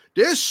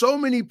 There's so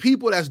many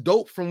people that's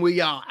dope from where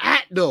y'all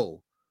at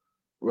though.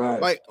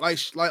 Right. Like,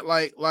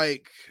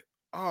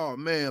 oh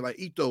man, like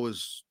Ito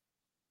is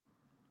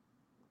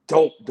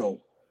dope. You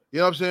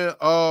know what I'm saying?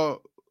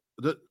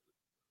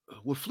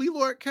 Would Flea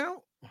Lord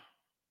count?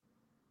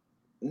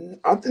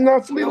 I think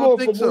not Flea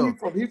Lord from so. where he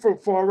from. He from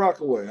Far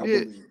Rockaway, I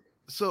believe.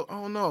 So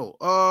I don't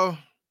know.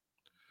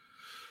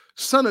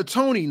 Son of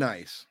Tony,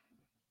 nice.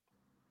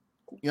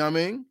 You know what I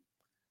mean?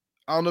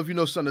 I don't know if you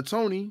know Son of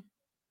Tony.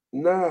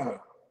 Nah.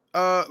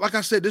 Like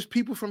I said, there's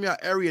people from your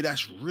area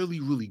that's really,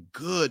 really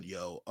good,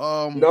 yo.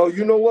 No,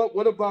 you know what?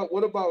 What about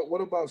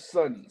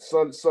Sonny?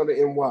 Son of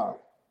NY?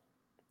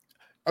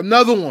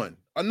 Another one.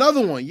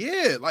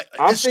 Yeah. Like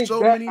I it's think so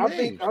that many I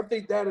names.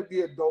 think that'd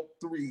be a dope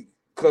three.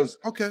 Cause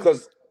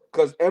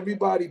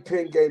everybody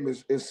pen game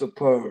is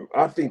superb.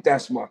 I think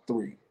that's my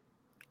three.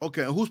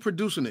 Okay, and who's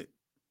producing it?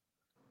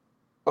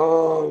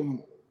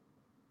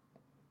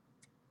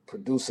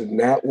 Producing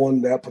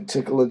that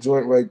particular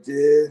joint right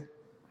there.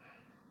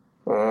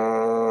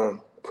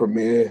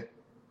 Premier.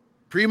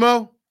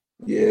 Primo?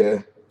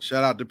 Yeah.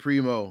 Shout out to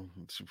Primo.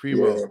 It's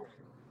Primo. Yeah.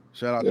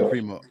 Shout out to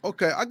Primo.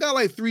 Okay, I got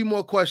like 3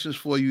 more questions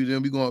for you.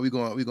 Then we're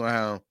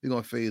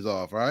gonna phase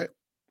off. All right.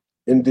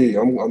 Indeed,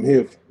 I'm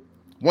here.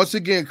 Once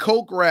again,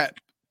 Coke rap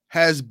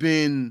has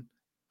been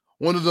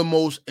one of the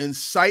most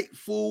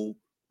insightful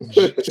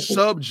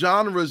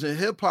subgenres in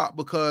hip hop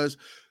because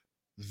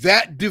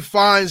that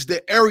defines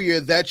the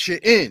area that you're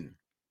in.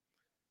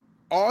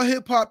 All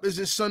hip hop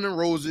isn't sun and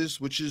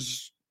roses, which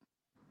is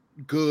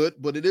good,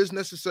 but it is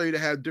necessary to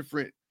have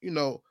different,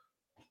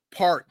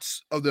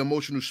 parts of the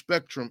emotional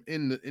spectrum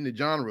in the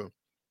genre.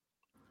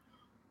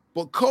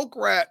 But Coke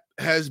rap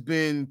has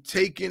been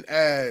taken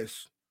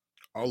as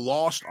a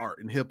lost art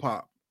in hip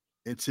hop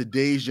in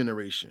today's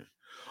generation.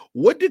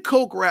 What did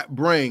Coke rap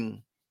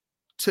bring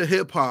to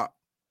hip hop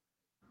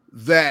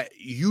that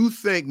you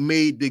think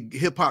made the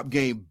hip hop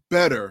game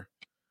better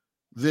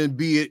than,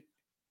 be it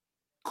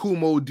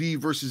Kumo D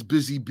versus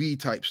Busy B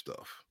type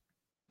stuff?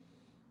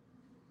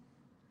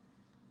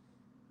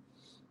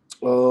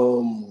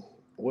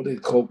 What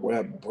did Coke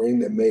Rap bring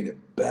that made it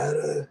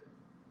better?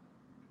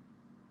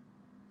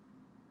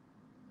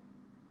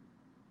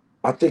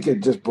 I think it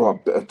just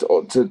brought,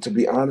 to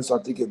be honest, I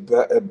think it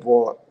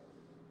brought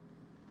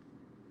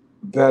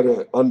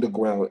better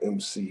underground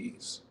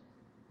MCs.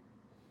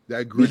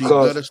 That gritty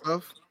Because gutter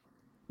stuff?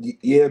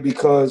 yeah,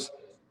 because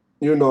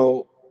you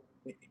know,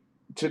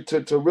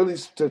 to really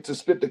to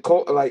spit the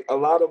code, like a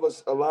lot of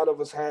us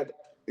had,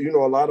 a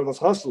lot of us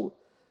hustled,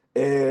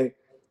 and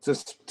to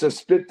to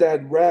spit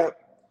that rap,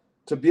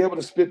 to be able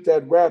to spit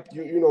that rap,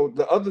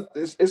 the other,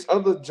 it's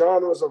other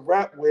genres of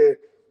rap where,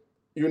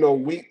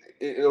 we,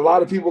 a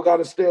lot of people got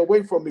to stay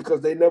away from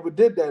because they never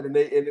did that, and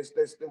it's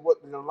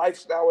what the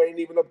lifestyle ain't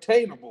even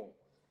obtainable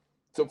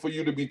to for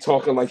you to be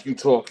talking like you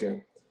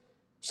talking.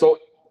 So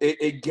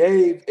it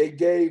gave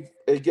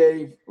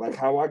like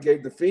how I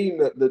gave the Fiend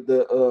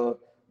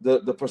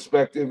the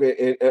perspective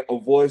and a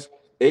voice.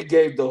 It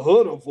gave the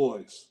hood a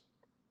voice.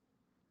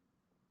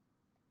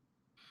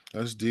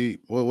 That's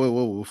deep.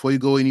 Whoa. Before you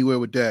go anywhere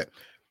with that,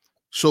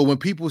 so when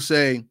people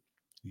say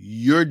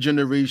your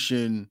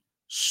generation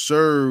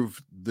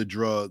served the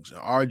drugs,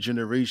 our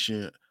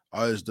generation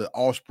is the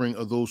offspring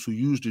of those who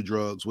use the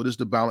drugs, what is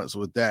the balance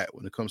with that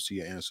when it comes to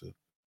your answer?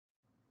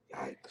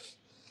 Yikes.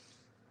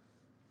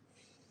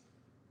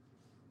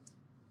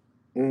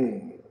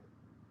 Mm.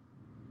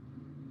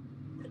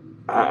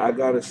 I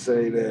gotta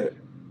say that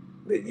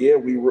yeah,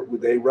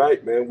 they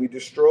right, man. We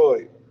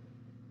destroyed,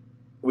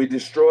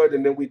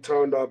 and then we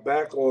turned our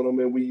back on them,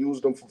 and we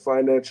used them for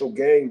financial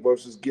gain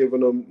versus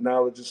giving them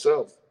knowledge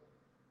itself.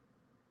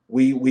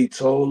 We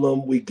told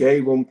them, we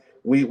gave them,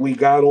 we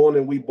got on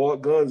and we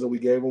bought guns, and we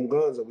gave them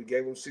guns, and we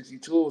gave them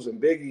 62s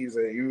and biggies,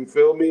 and you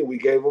feel me? We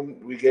gave them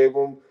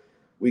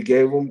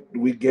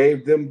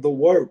the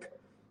work,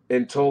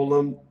 and told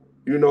them,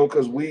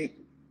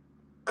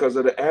 because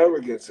of the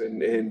arrogance,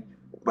 and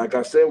like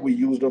I said, we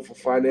used them for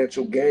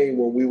financial gain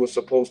when we were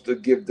supposed to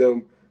give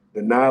them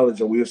the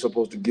knowledge, and we were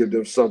supposed to give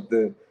them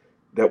something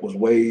that was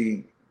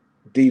way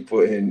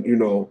deeper, and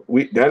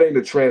we that ain't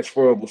a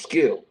transferable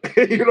skill.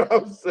 You know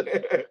what I'm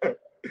saying?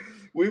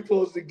 We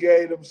supposed to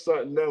give them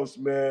something else,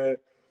 man.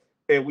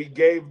 And we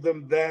gave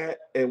them that,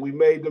 and we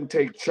made them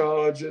take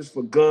charges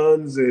for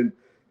guns and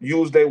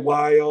use their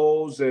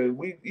YOs, and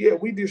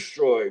we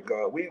destroyed,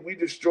 God. We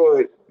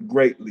destroyed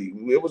greatly.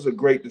 It was a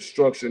great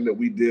destruction that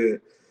we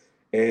did,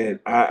 and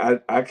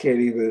I can't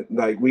even,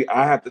 like,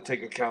 I have to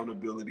take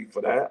accountability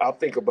for that. I'll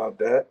think about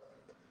that,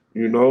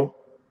 you know.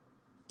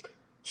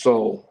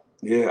 So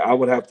yeah, I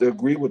would have to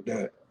agree with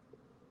that.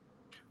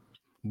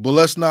 But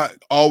let's not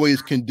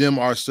always condemn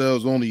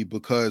ourselves only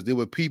because there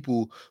were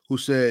people who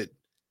said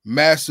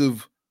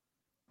massive,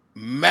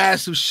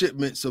 massive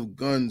shipments of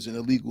guns and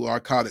illegal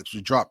narcotics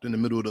were dropped in the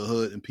middle of the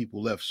hood and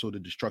people left so the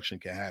destruction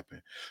can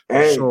happen.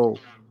 Hey, So,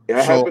 it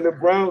so happened in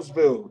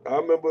Brownsville. I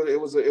remember it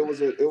was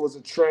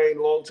a train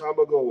a long time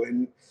ago,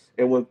 and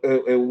when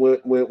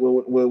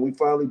we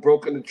finally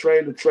broke in the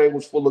train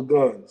was full of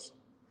guns.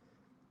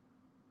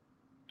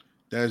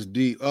 that's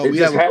deep. It We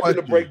just have a happened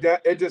to question. break down.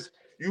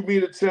 You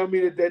mean to tell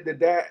me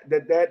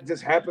that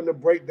just happened to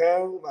break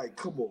down? Like,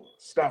 come on,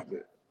 stop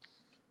it.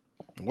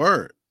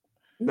 Word.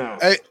 Nah.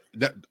 Hey,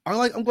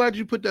 I'm glad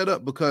you put that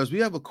up because we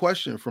have a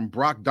question from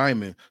Brock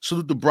Diamond.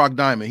 Salute to Brock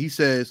Diamond. He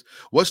says,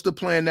 "What's the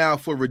plan now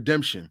for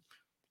redemption?"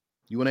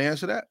 You want to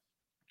answer that?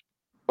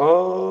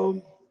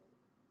 Um,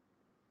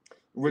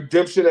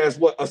 Redemption as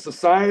what, a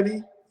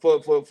society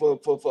for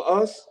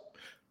us.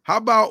 How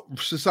about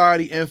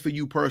society and for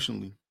you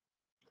personally?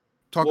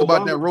 Talk Well,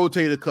 about that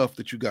rotator cuff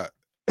that you got.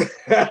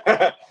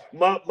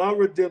 my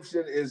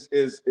redemption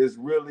is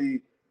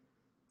really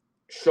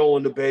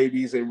showing the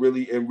babies, and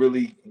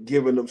really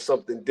giving them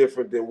something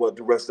different than what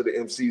the rest of the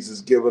MCs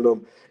is giving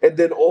them. And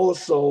then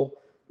also,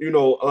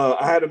 I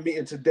had a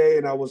meeting today,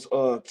 and I was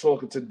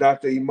talking to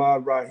Dr.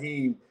 Imad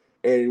Rahim,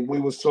 and we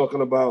was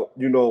talking about,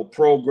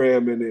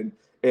 programming,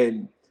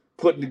 and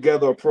putting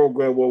together a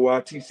program where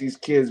I teach these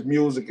kids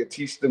music and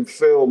teach them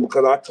film,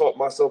 because I taught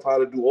myself how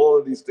to do all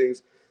of these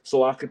things,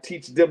 so I could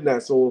teach them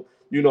that. So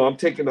I'm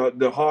taking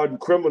the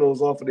hardened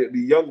criminals off of the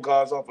young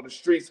guys off of the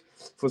streets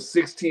for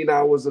 16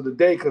 hours of the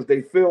day, because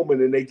they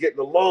filming and they getting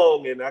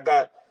along, and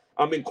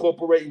I'm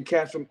incorporating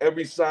cats from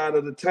every side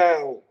of the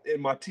town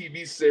in my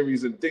TV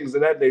series and things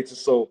of that nature.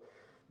 So,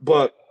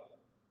 but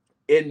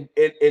in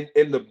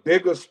the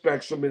bigger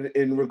spectrum,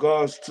 in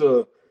regards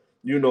to,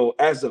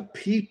 as a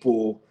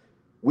people,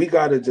 we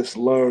got to just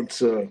learn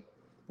to,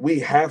 we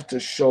have to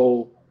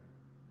show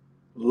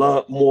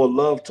more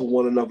love to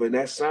one another. And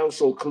that sounds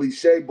so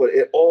cliche, but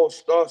it all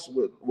starts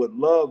with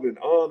love and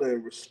honor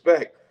and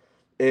respect.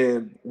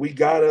 And we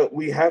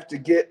have to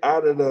get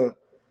out of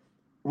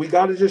we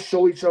gotta just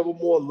show each other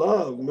more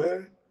love,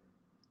 man.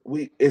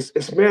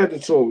 It's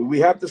mandatory. We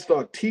have to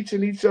start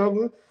teaching each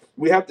other.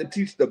 We have to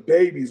teach the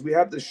babies. We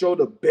have to show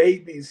the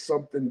babies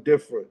something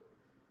different.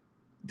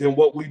 than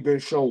what we've been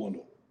showing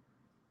them.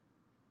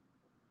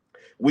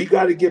 We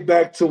got to get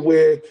back to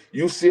where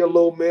you see a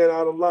little man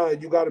out of line.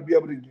 You got to be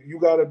able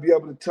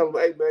to tell him,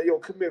 hey man, yo,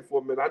 come here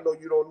for a minute. I know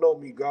you don't know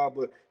me, God,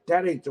 but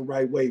that ain't the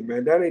right way,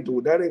 man. That ain't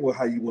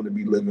how you want to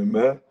be living,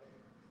 man.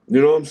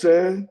 You know what I'm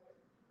saying?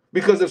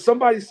 Because if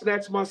somebody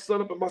snatched my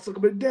son up and my son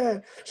come in,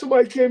 Dad,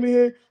 somebody came in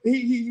here,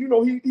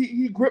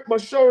 he gripped my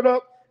shirt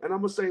up, and I'm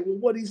gonna say, well,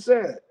 what he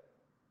said,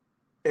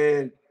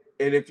 and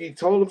if he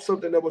told him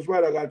something that was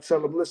right, I gotta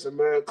tell him, listen,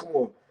 man,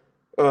 come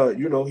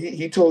on,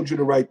 he told you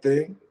the right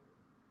thing,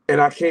 and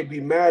I can't be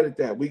mad at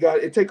that. We got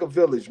it. Take a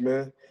village,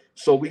 man.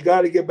 So we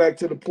got to get back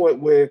to the point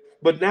where.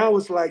 But now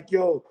it's like,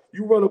 yo,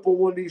 you run up on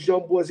one of these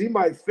young boys, he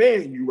might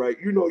fan you, right?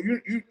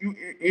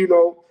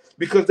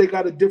 Because they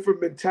got a different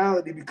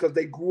mentality because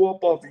they grew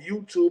up off of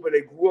YouTube and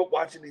they grew up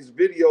watching these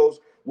videos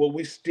where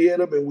we steered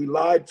them and we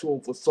lied to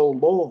them for so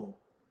long.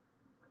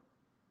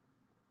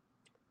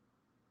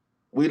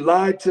 We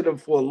lied to them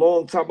for a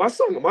long time. My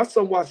son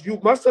watched you.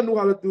 My son knew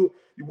how to do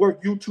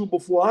work YouTube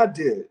before I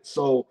did.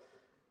 So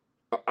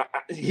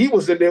he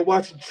was in there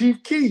watching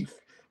Chief Keef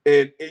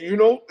and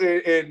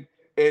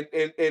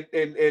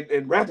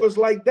rappers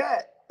like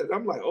that. And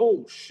I'm like,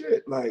 oh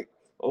shit, like,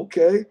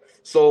 okay.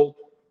 So,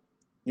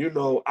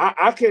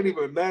 I can't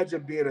even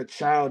imagine being a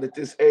child at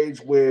this age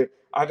where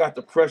I got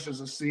the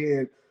pressures of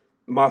seeing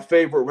my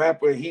favorite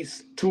rapper, and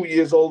he's 2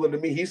 years older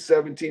than me. He's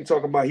 17,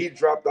 talking about he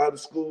dropped out of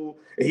school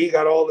and he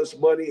got all this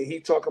money and he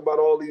talking about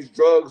all these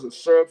drugs and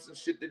syrups and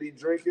shit that he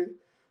drinking.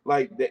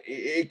 Like,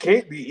 it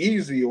can't be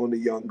easy on the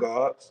young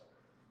gods.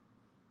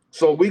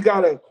 So we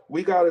gotta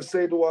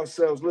say to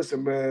ourselves,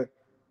 listen, man,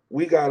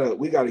 we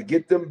gotta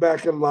get them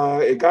back in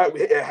line.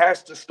 It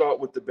has to start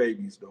with the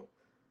babies though.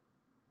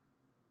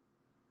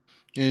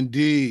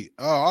 Indeed.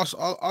 Oh,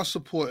 I'll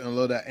support and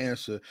love that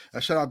answer. I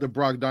shout out to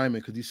Brock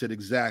Diamond because he said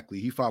exactly.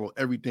 He followed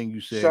everything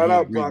you said. Shout He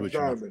out agrees Brock with you.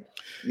 Diamond.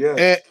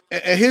 Yes.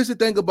 And here's the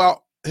thing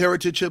about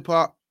heritage hip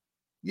hop.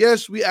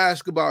 Yes, we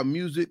ask about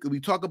music, we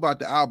talk about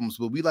the albums,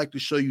 but we like to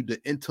show you the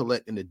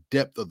intellect and the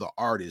depth of the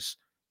artist,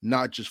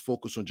 not just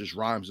focus on just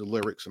rhymes and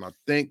lyrics. And I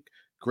thank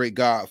Great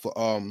God for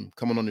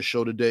coming on the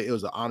show today. It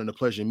was an honor and a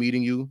pleasure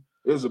meeting you.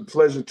 It was a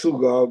pleasure too,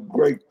 God.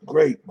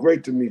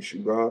 Great to meet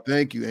you, God.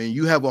 Thank you. And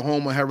you have a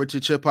home of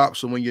heritage hip hop.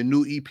 So when your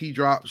new EP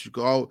drops, you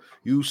go,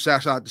 you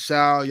sash out the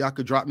Sal. Y'all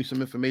could drop me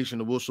some information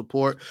that we'll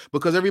support.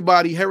 Because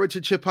everybody,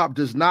 heritage hip hop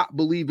does not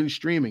believe in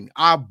streaming.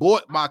 I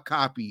bought my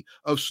copy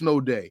of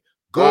Snow Day.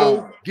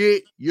 Go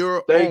get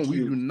your own. We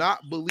do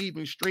not believe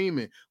in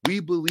streaming. We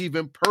believe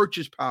in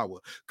purchase power.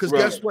 Because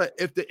guess what?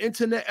 If the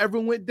internet ever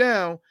went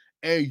down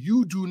and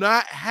you do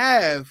not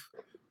have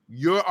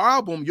your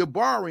album, you're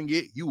borrowing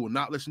it, you will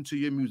not listen to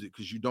your music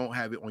because you don't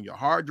have it on your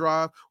hard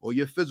drive or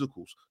your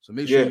physicals. So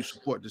make sure you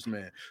support this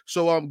man.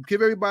 So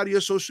give everybody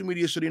your social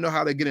media so they know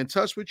how to get in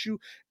touch with you.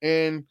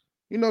 And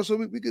so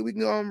we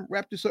can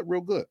wrap this up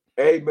real good.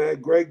 Hey man,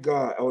 Great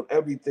God on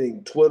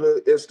everything. Twitter,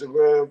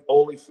 Instagram,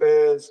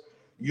 OnlyFans,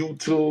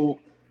 YouTube,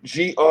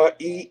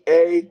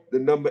 GREA, the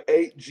number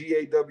 8,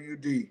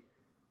 GAWD.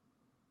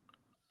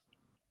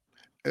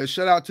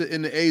 Shout out to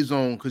In the A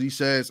Zone because he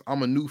says,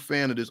 I'm a new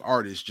fan of this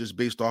artist just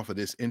based off of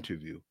this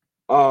interview.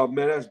 Oh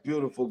man, that's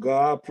beautiful,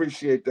 God. I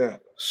appreciate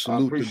that.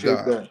 Salute to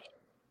God.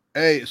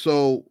 Hey,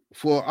 so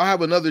I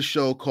have another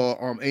show called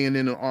A&N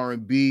and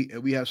R&B,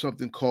 and we have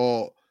something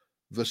called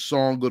the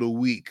Song of the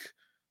Week.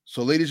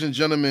 So, ladies and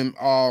gentlemen,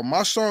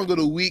 my song of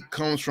the week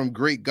comes from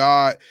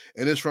Grea8gawd,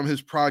 and it's from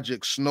his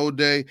project Snow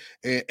Day.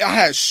 And I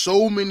had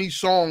so many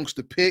songs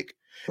to pick,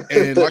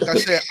 and like I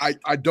said,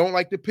 I don't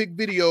like to pick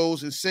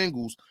videos and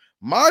singles.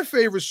 My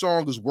favorite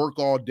song is Work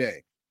All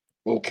Day.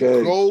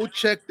 Okay. Go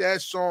check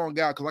that song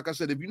out. Because like I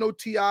said, if you know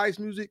T.I.'s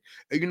music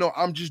and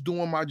I'm just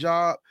doing my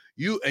job,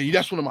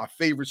 that's one of my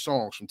favorite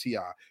songs from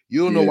T.I.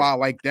 You'll know why I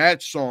like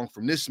that song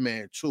from this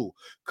man too.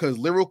 Because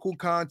lyrical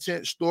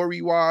content,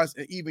 story-wise,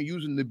 and even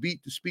using the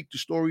beat to speak the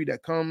story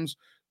that comes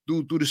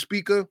through the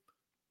speaker.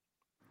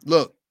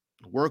 Look,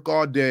 Work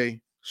All Day,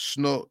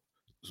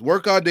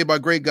 Work All Day by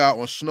Grea8gawd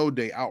on Snow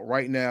Day, out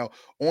right now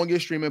on your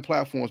streaming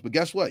platforms. But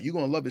guess what? You're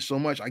going to love it so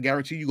much. I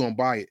guarantee you're going to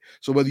buy it.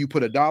 So whether you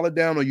put $1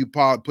 down or you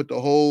put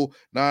the whole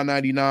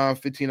 $9.99,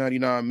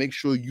 $15.99, make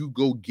sure you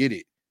go get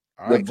it.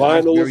 All right? The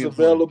vinyl is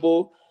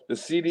available. The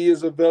CD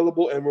is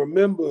available. And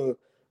remember,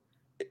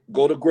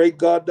 go to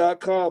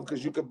Grea8gawd.com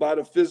because you can buy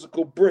the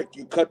physical brick.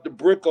 You cut the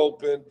brick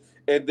open,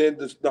 and then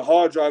the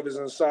hard drive is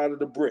inside of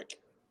the brick.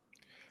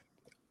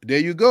 There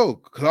you go.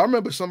 Because I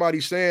remember somebody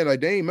saying,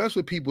 like, they ain't mess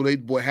with people. They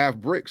bought half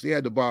bricks. They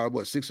had to buy,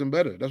 6 and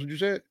better. That's what you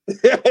said?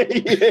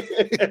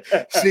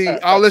 See,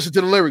 I'll listen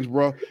to the lyrics,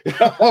 bro. You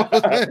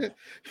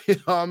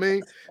know what I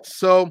mean?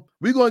 So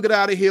we're going to get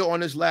out of here on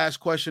this last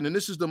question. And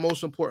this is the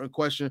most important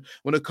question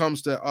when it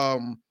comes to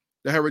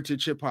the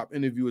Heritage Hip Hop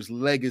interview is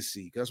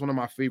legacy. That's one of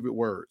my favorite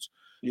words.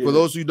 Yeah. For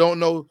those who don't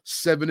know,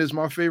 7 is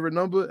my favorite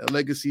number. And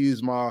legacy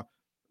is my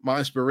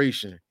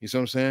inspiration. You see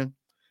what I'm saying?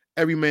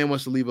 Every man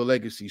wants to leave a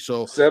legacy.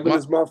 So 7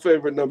 is my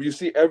favorite number. You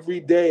see, every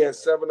day at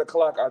 7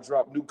 o'clock, I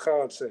drop new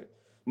content.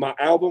 My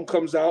album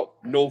comes out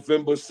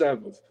November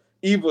 7th.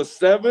 Either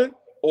 7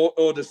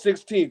 or the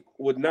 16th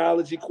with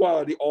knowledge,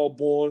 equality, all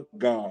born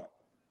God.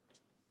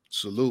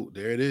 Salute.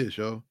 There it is,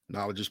 yo.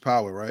 Knowledge is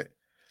power, right?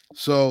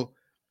 So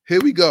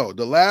here we go.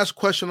 The last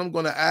question I'm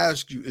going to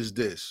ask you is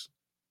this.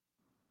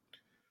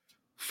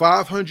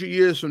 500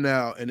 years from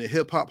now, in the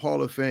Hip Hop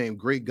Hall of Fame,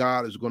 Great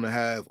God is going to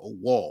have a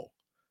wall,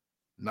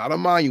 not a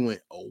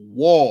monument, a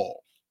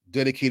wall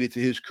dedicated to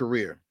his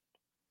career.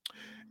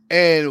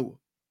 And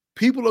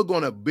people are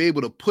going to be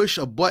able to push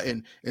a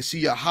button and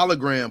see a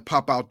hologram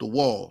pop out the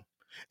wall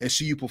and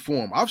see you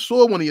perform. I've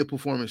saw one of your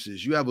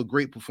performances. You have a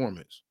great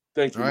performance.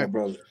 Thank you, All my right.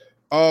 brother.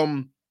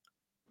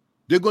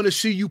 They're going to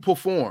see you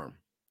perform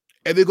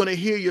and they're going to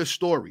hear your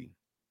story.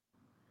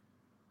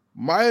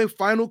 My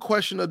final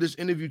question of this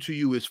interview to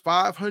you is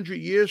 500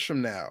 years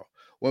from now,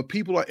 when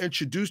people are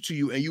introduced to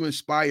you and you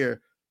inspire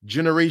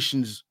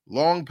generations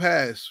long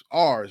past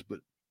ours, but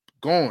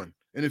gone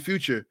in the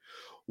future,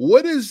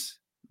 what is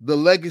the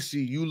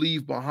legacy you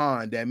leave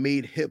behind that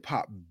made hip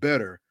hop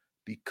better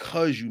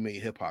because you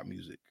made hip hop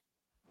music?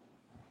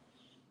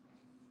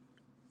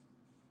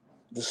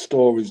 The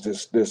stories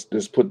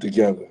that's put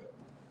together,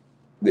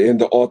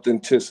 the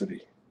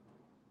authenticity.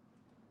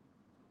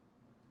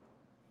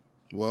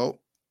 Well,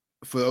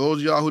 for those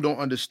of y'all who don't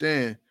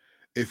understand,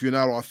 if you're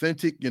not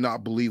authentic, you're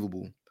not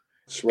believable.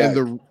 That's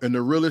And right.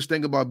 the realest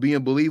thing about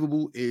being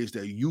believable is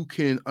that you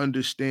can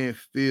understand,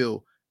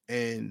 feel,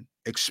 and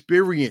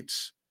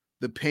experience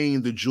the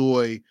pain, the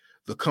joy,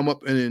 the come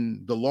up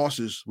and the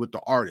losses with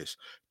the artist.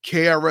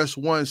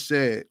 KRS-One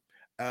said,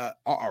 a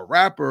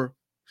rapper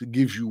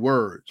gives you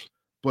words,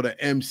 but an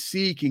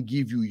MC can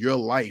give you your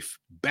life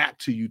back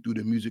to you through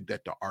the music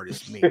that the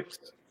artist makes.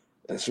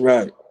 That's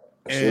right.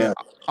 That's And right.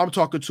 I'm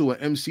talking to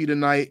an MC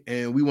tonight,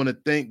 and we want to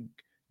thank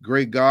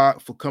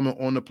Grea8gawd for coming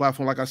on the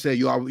platform. Like I said,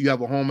 you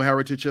have a home of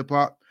heritage hip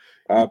hop.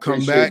 I You come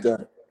appreciate back,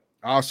 that.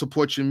 I'll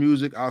support your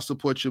music. I'll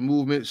support your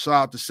movement. Shout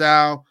out to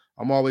Sal.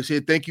 I'm always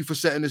here. Thank you for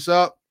setting this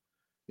up.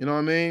 You know what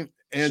I mean?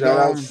 And Shout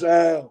out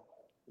Sal.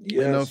 and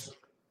Yes.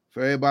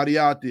 for everybody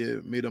out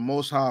there, may the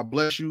Most High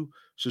bless you.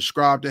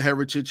 Subscribe to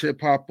Heritage Hip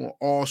Hop on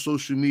all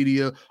social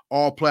media,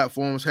 all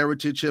platforms.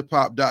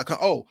 HeritageHipHop.com.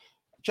 Oh,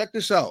 check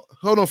this out.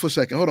 Hold on for a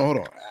second. Hold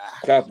on.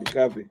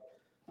 Copy.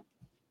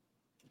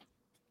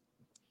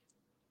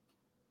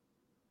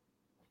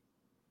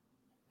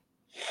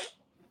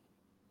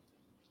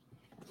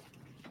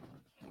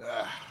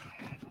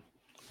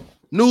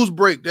 News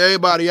break to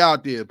everybody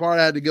out there. Probably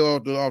had to go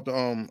off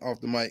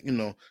the mic. You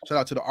know, shout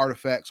out to the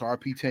Artifacts,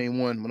 RP Tane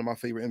one of my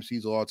favorite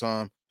MCs of all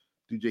time,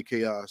 DJ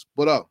Chaos.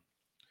 But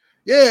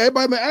yeah,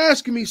 everybody been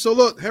asking me. So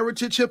look,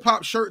 Heritage Hip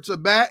Hop shirts are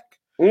back.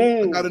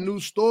 I got a new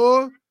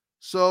store,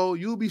 so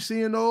you'll be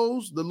seeing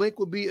those. The link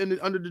will be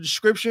under the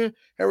description.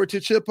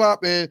 Heritage Hip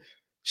Hop, and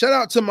shout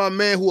out to my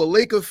man who a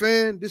Laker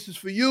fan. This is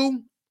for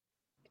you.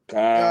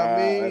 I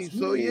mean,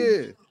 so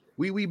yeah.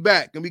 We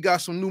back and we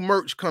got some new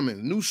merch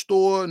coming. New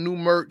store, new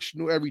merch,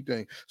 new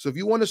everything. So if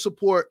you want to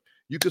support,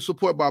 you can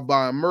support by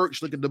buying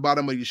merch. Look at the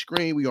bottom of your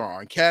screen. We are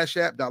on Cash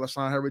App,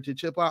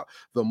 $Heritage Hip Hop.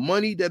 The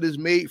money that is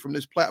made from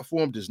this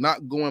platform does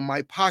not go in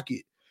my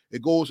pocket.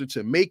 It goes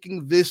into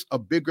making this a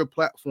bigger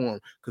platform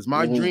because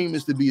my dream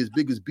is to be as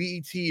big as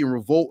BET and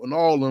Revolt and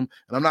all of them.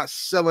 And I'm not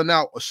selling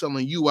out or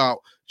selling you out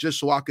just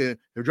so I can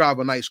drive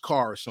a nice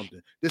car or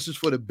something. This is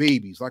for the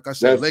babies. Like I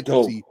said,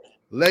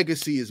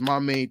 legacy is my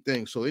main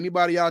thing. So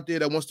anybody out there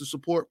that wants to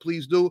support,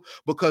 please do,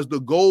 because the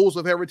goals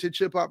of Heritage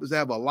Hip Hop is to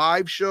have a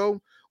live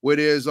show where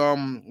there's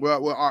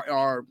where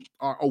our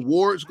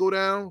awards go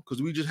down,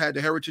 because we just had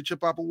the Heritage Hip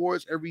Hop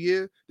Awards every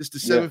year. This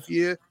is the 7th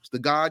year. It's the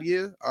God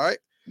year. All right.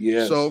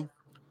 Yes.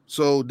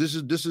 So this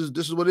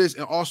is what it is.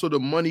 And also the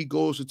money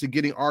goes into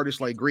getting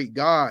artists like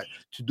Grea8gawd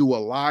to do a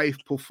live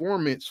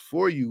performance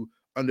for you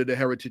under the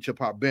Heritage Hip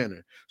Hop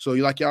banner. So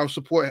y'all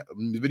support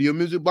Video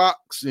Music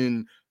Box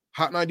and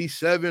Hot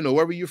 97 or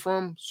wherever you're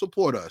from,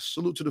 support us.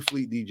 Salute to the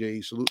Fleet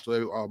DJs. Salute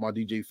to my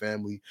DJ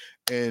family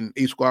and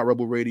A Squad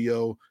Rebel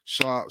Radio.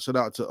 Shout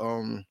out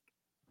to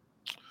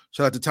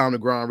Time to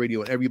Grind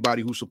Radio and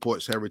everybody who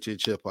supports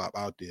Heritage Hip Hop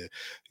out there.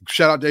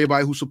 Shout out to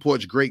everybody who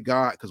supports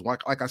Grea8gawd, because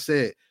like I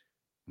said,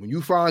 when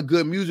you find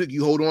good music,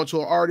 you hold on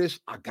to an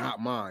artist. I got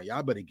mine.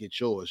 Y'all better get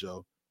yours,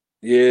 yo.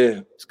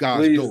 Yeah. This guy's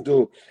please dope.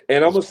 do.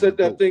 And I'm gonna set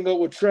that thing up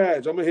with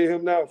Trash. I'm gonna hit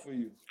him now for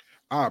you.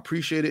 I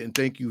appreciate it and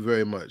thank you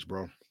very much,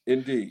 bro.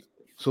 Indeed.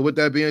 So with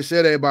that being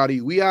said,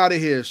 everybody, we out of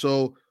here.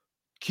 So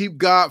keep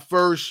God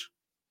first,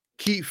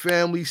 keep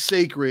family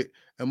sacred,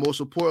 and most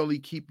importantly,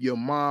 keep your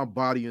mind,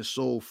 body, and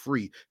soul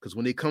free. Because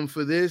when they come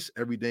for this,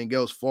 everything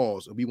else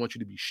falls, and we want you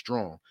to be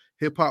strong.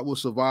 Hip hop will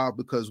survive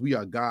because we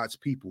are God's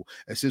people.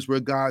 And since we're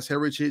God's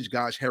heritage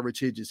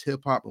is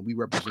hip hop, and we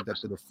represent that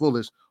to the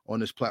fullest on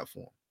this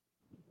platform.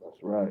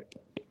 That's right.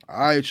 All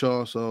right,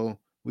 y'all. So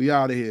we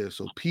out of here.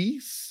 So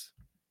peace.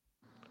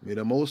 May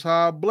the Most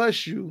High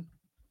bless you.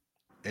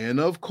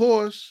 And of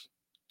course,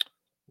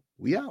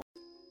 we out.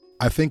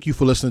 I thank you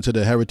for listening to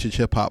the Heritage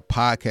Hip Hop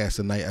Podcast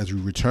tonight as we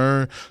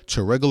return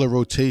to a regular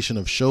rotation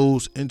of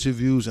shows,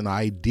 interviews, and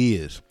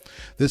ideas.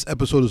 This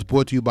episode is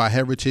brought to you by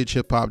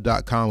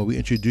heritagehiphop.com, where we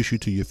introduce you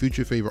to your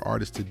future favorite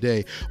artists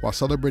today while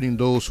celebrating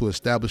those who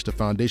established the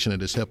foundation of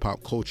this hip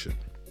hop culture.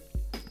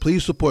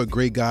 Please support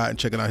Grea8gawd and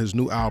checking out his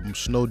new album,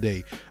 Snow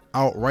Day,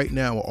 out right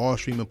now on all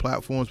streaming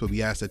platforms, but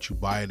we ask that you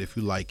buy it if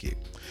you like it.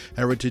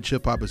 Heritage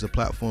Hip Hop is a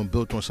platform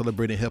built on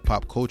celebrating hip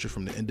hop culture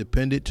from the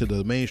independent to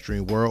the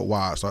mainstream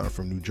worldwide, starting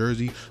from New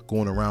Jersey,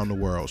 going around the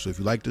world. So if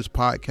you like this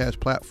podcast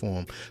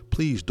platform,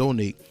 please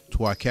donate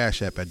to our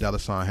Cash App at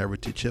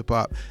 $Heritage Hip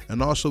Hop.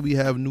 And also we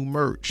have new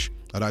merch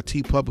at our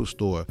TeePublic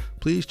store.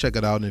 Please check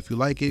it out, and if you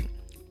like it,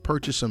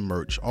 purchase some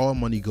merch. All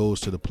money goes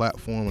to the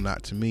platform and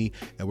not to me,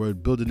 and we're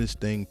building this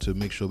thing to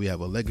make sure we have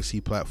a legacy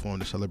platform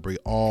to celebrate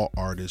all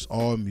artists,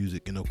 all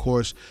music, and of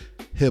course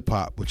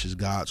hip-hop, which is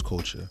God's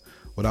culture.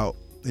 Without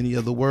any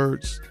other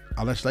words,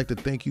 I'd just like to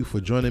thank you for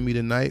joining me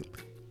tonight.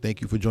 Thank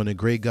you for joining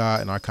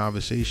Grea8gawd in our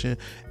conversation.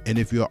 And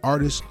if you're an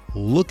artist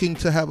looking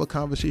to have a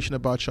conversation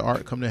about your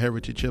art, come to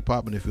Heritage Hip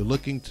Hop. And if you're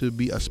looking to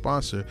be a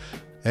sponsor,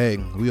 hey,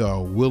 we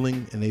are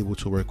willing and able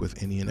to work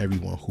with any and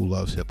everyone who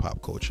loves hip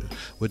hop culture.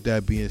 With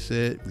that being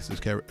said, this is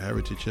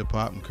Heritage Hip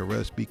Hop and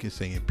Caress speaking,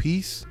 saying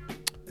peace,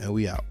 and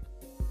we out.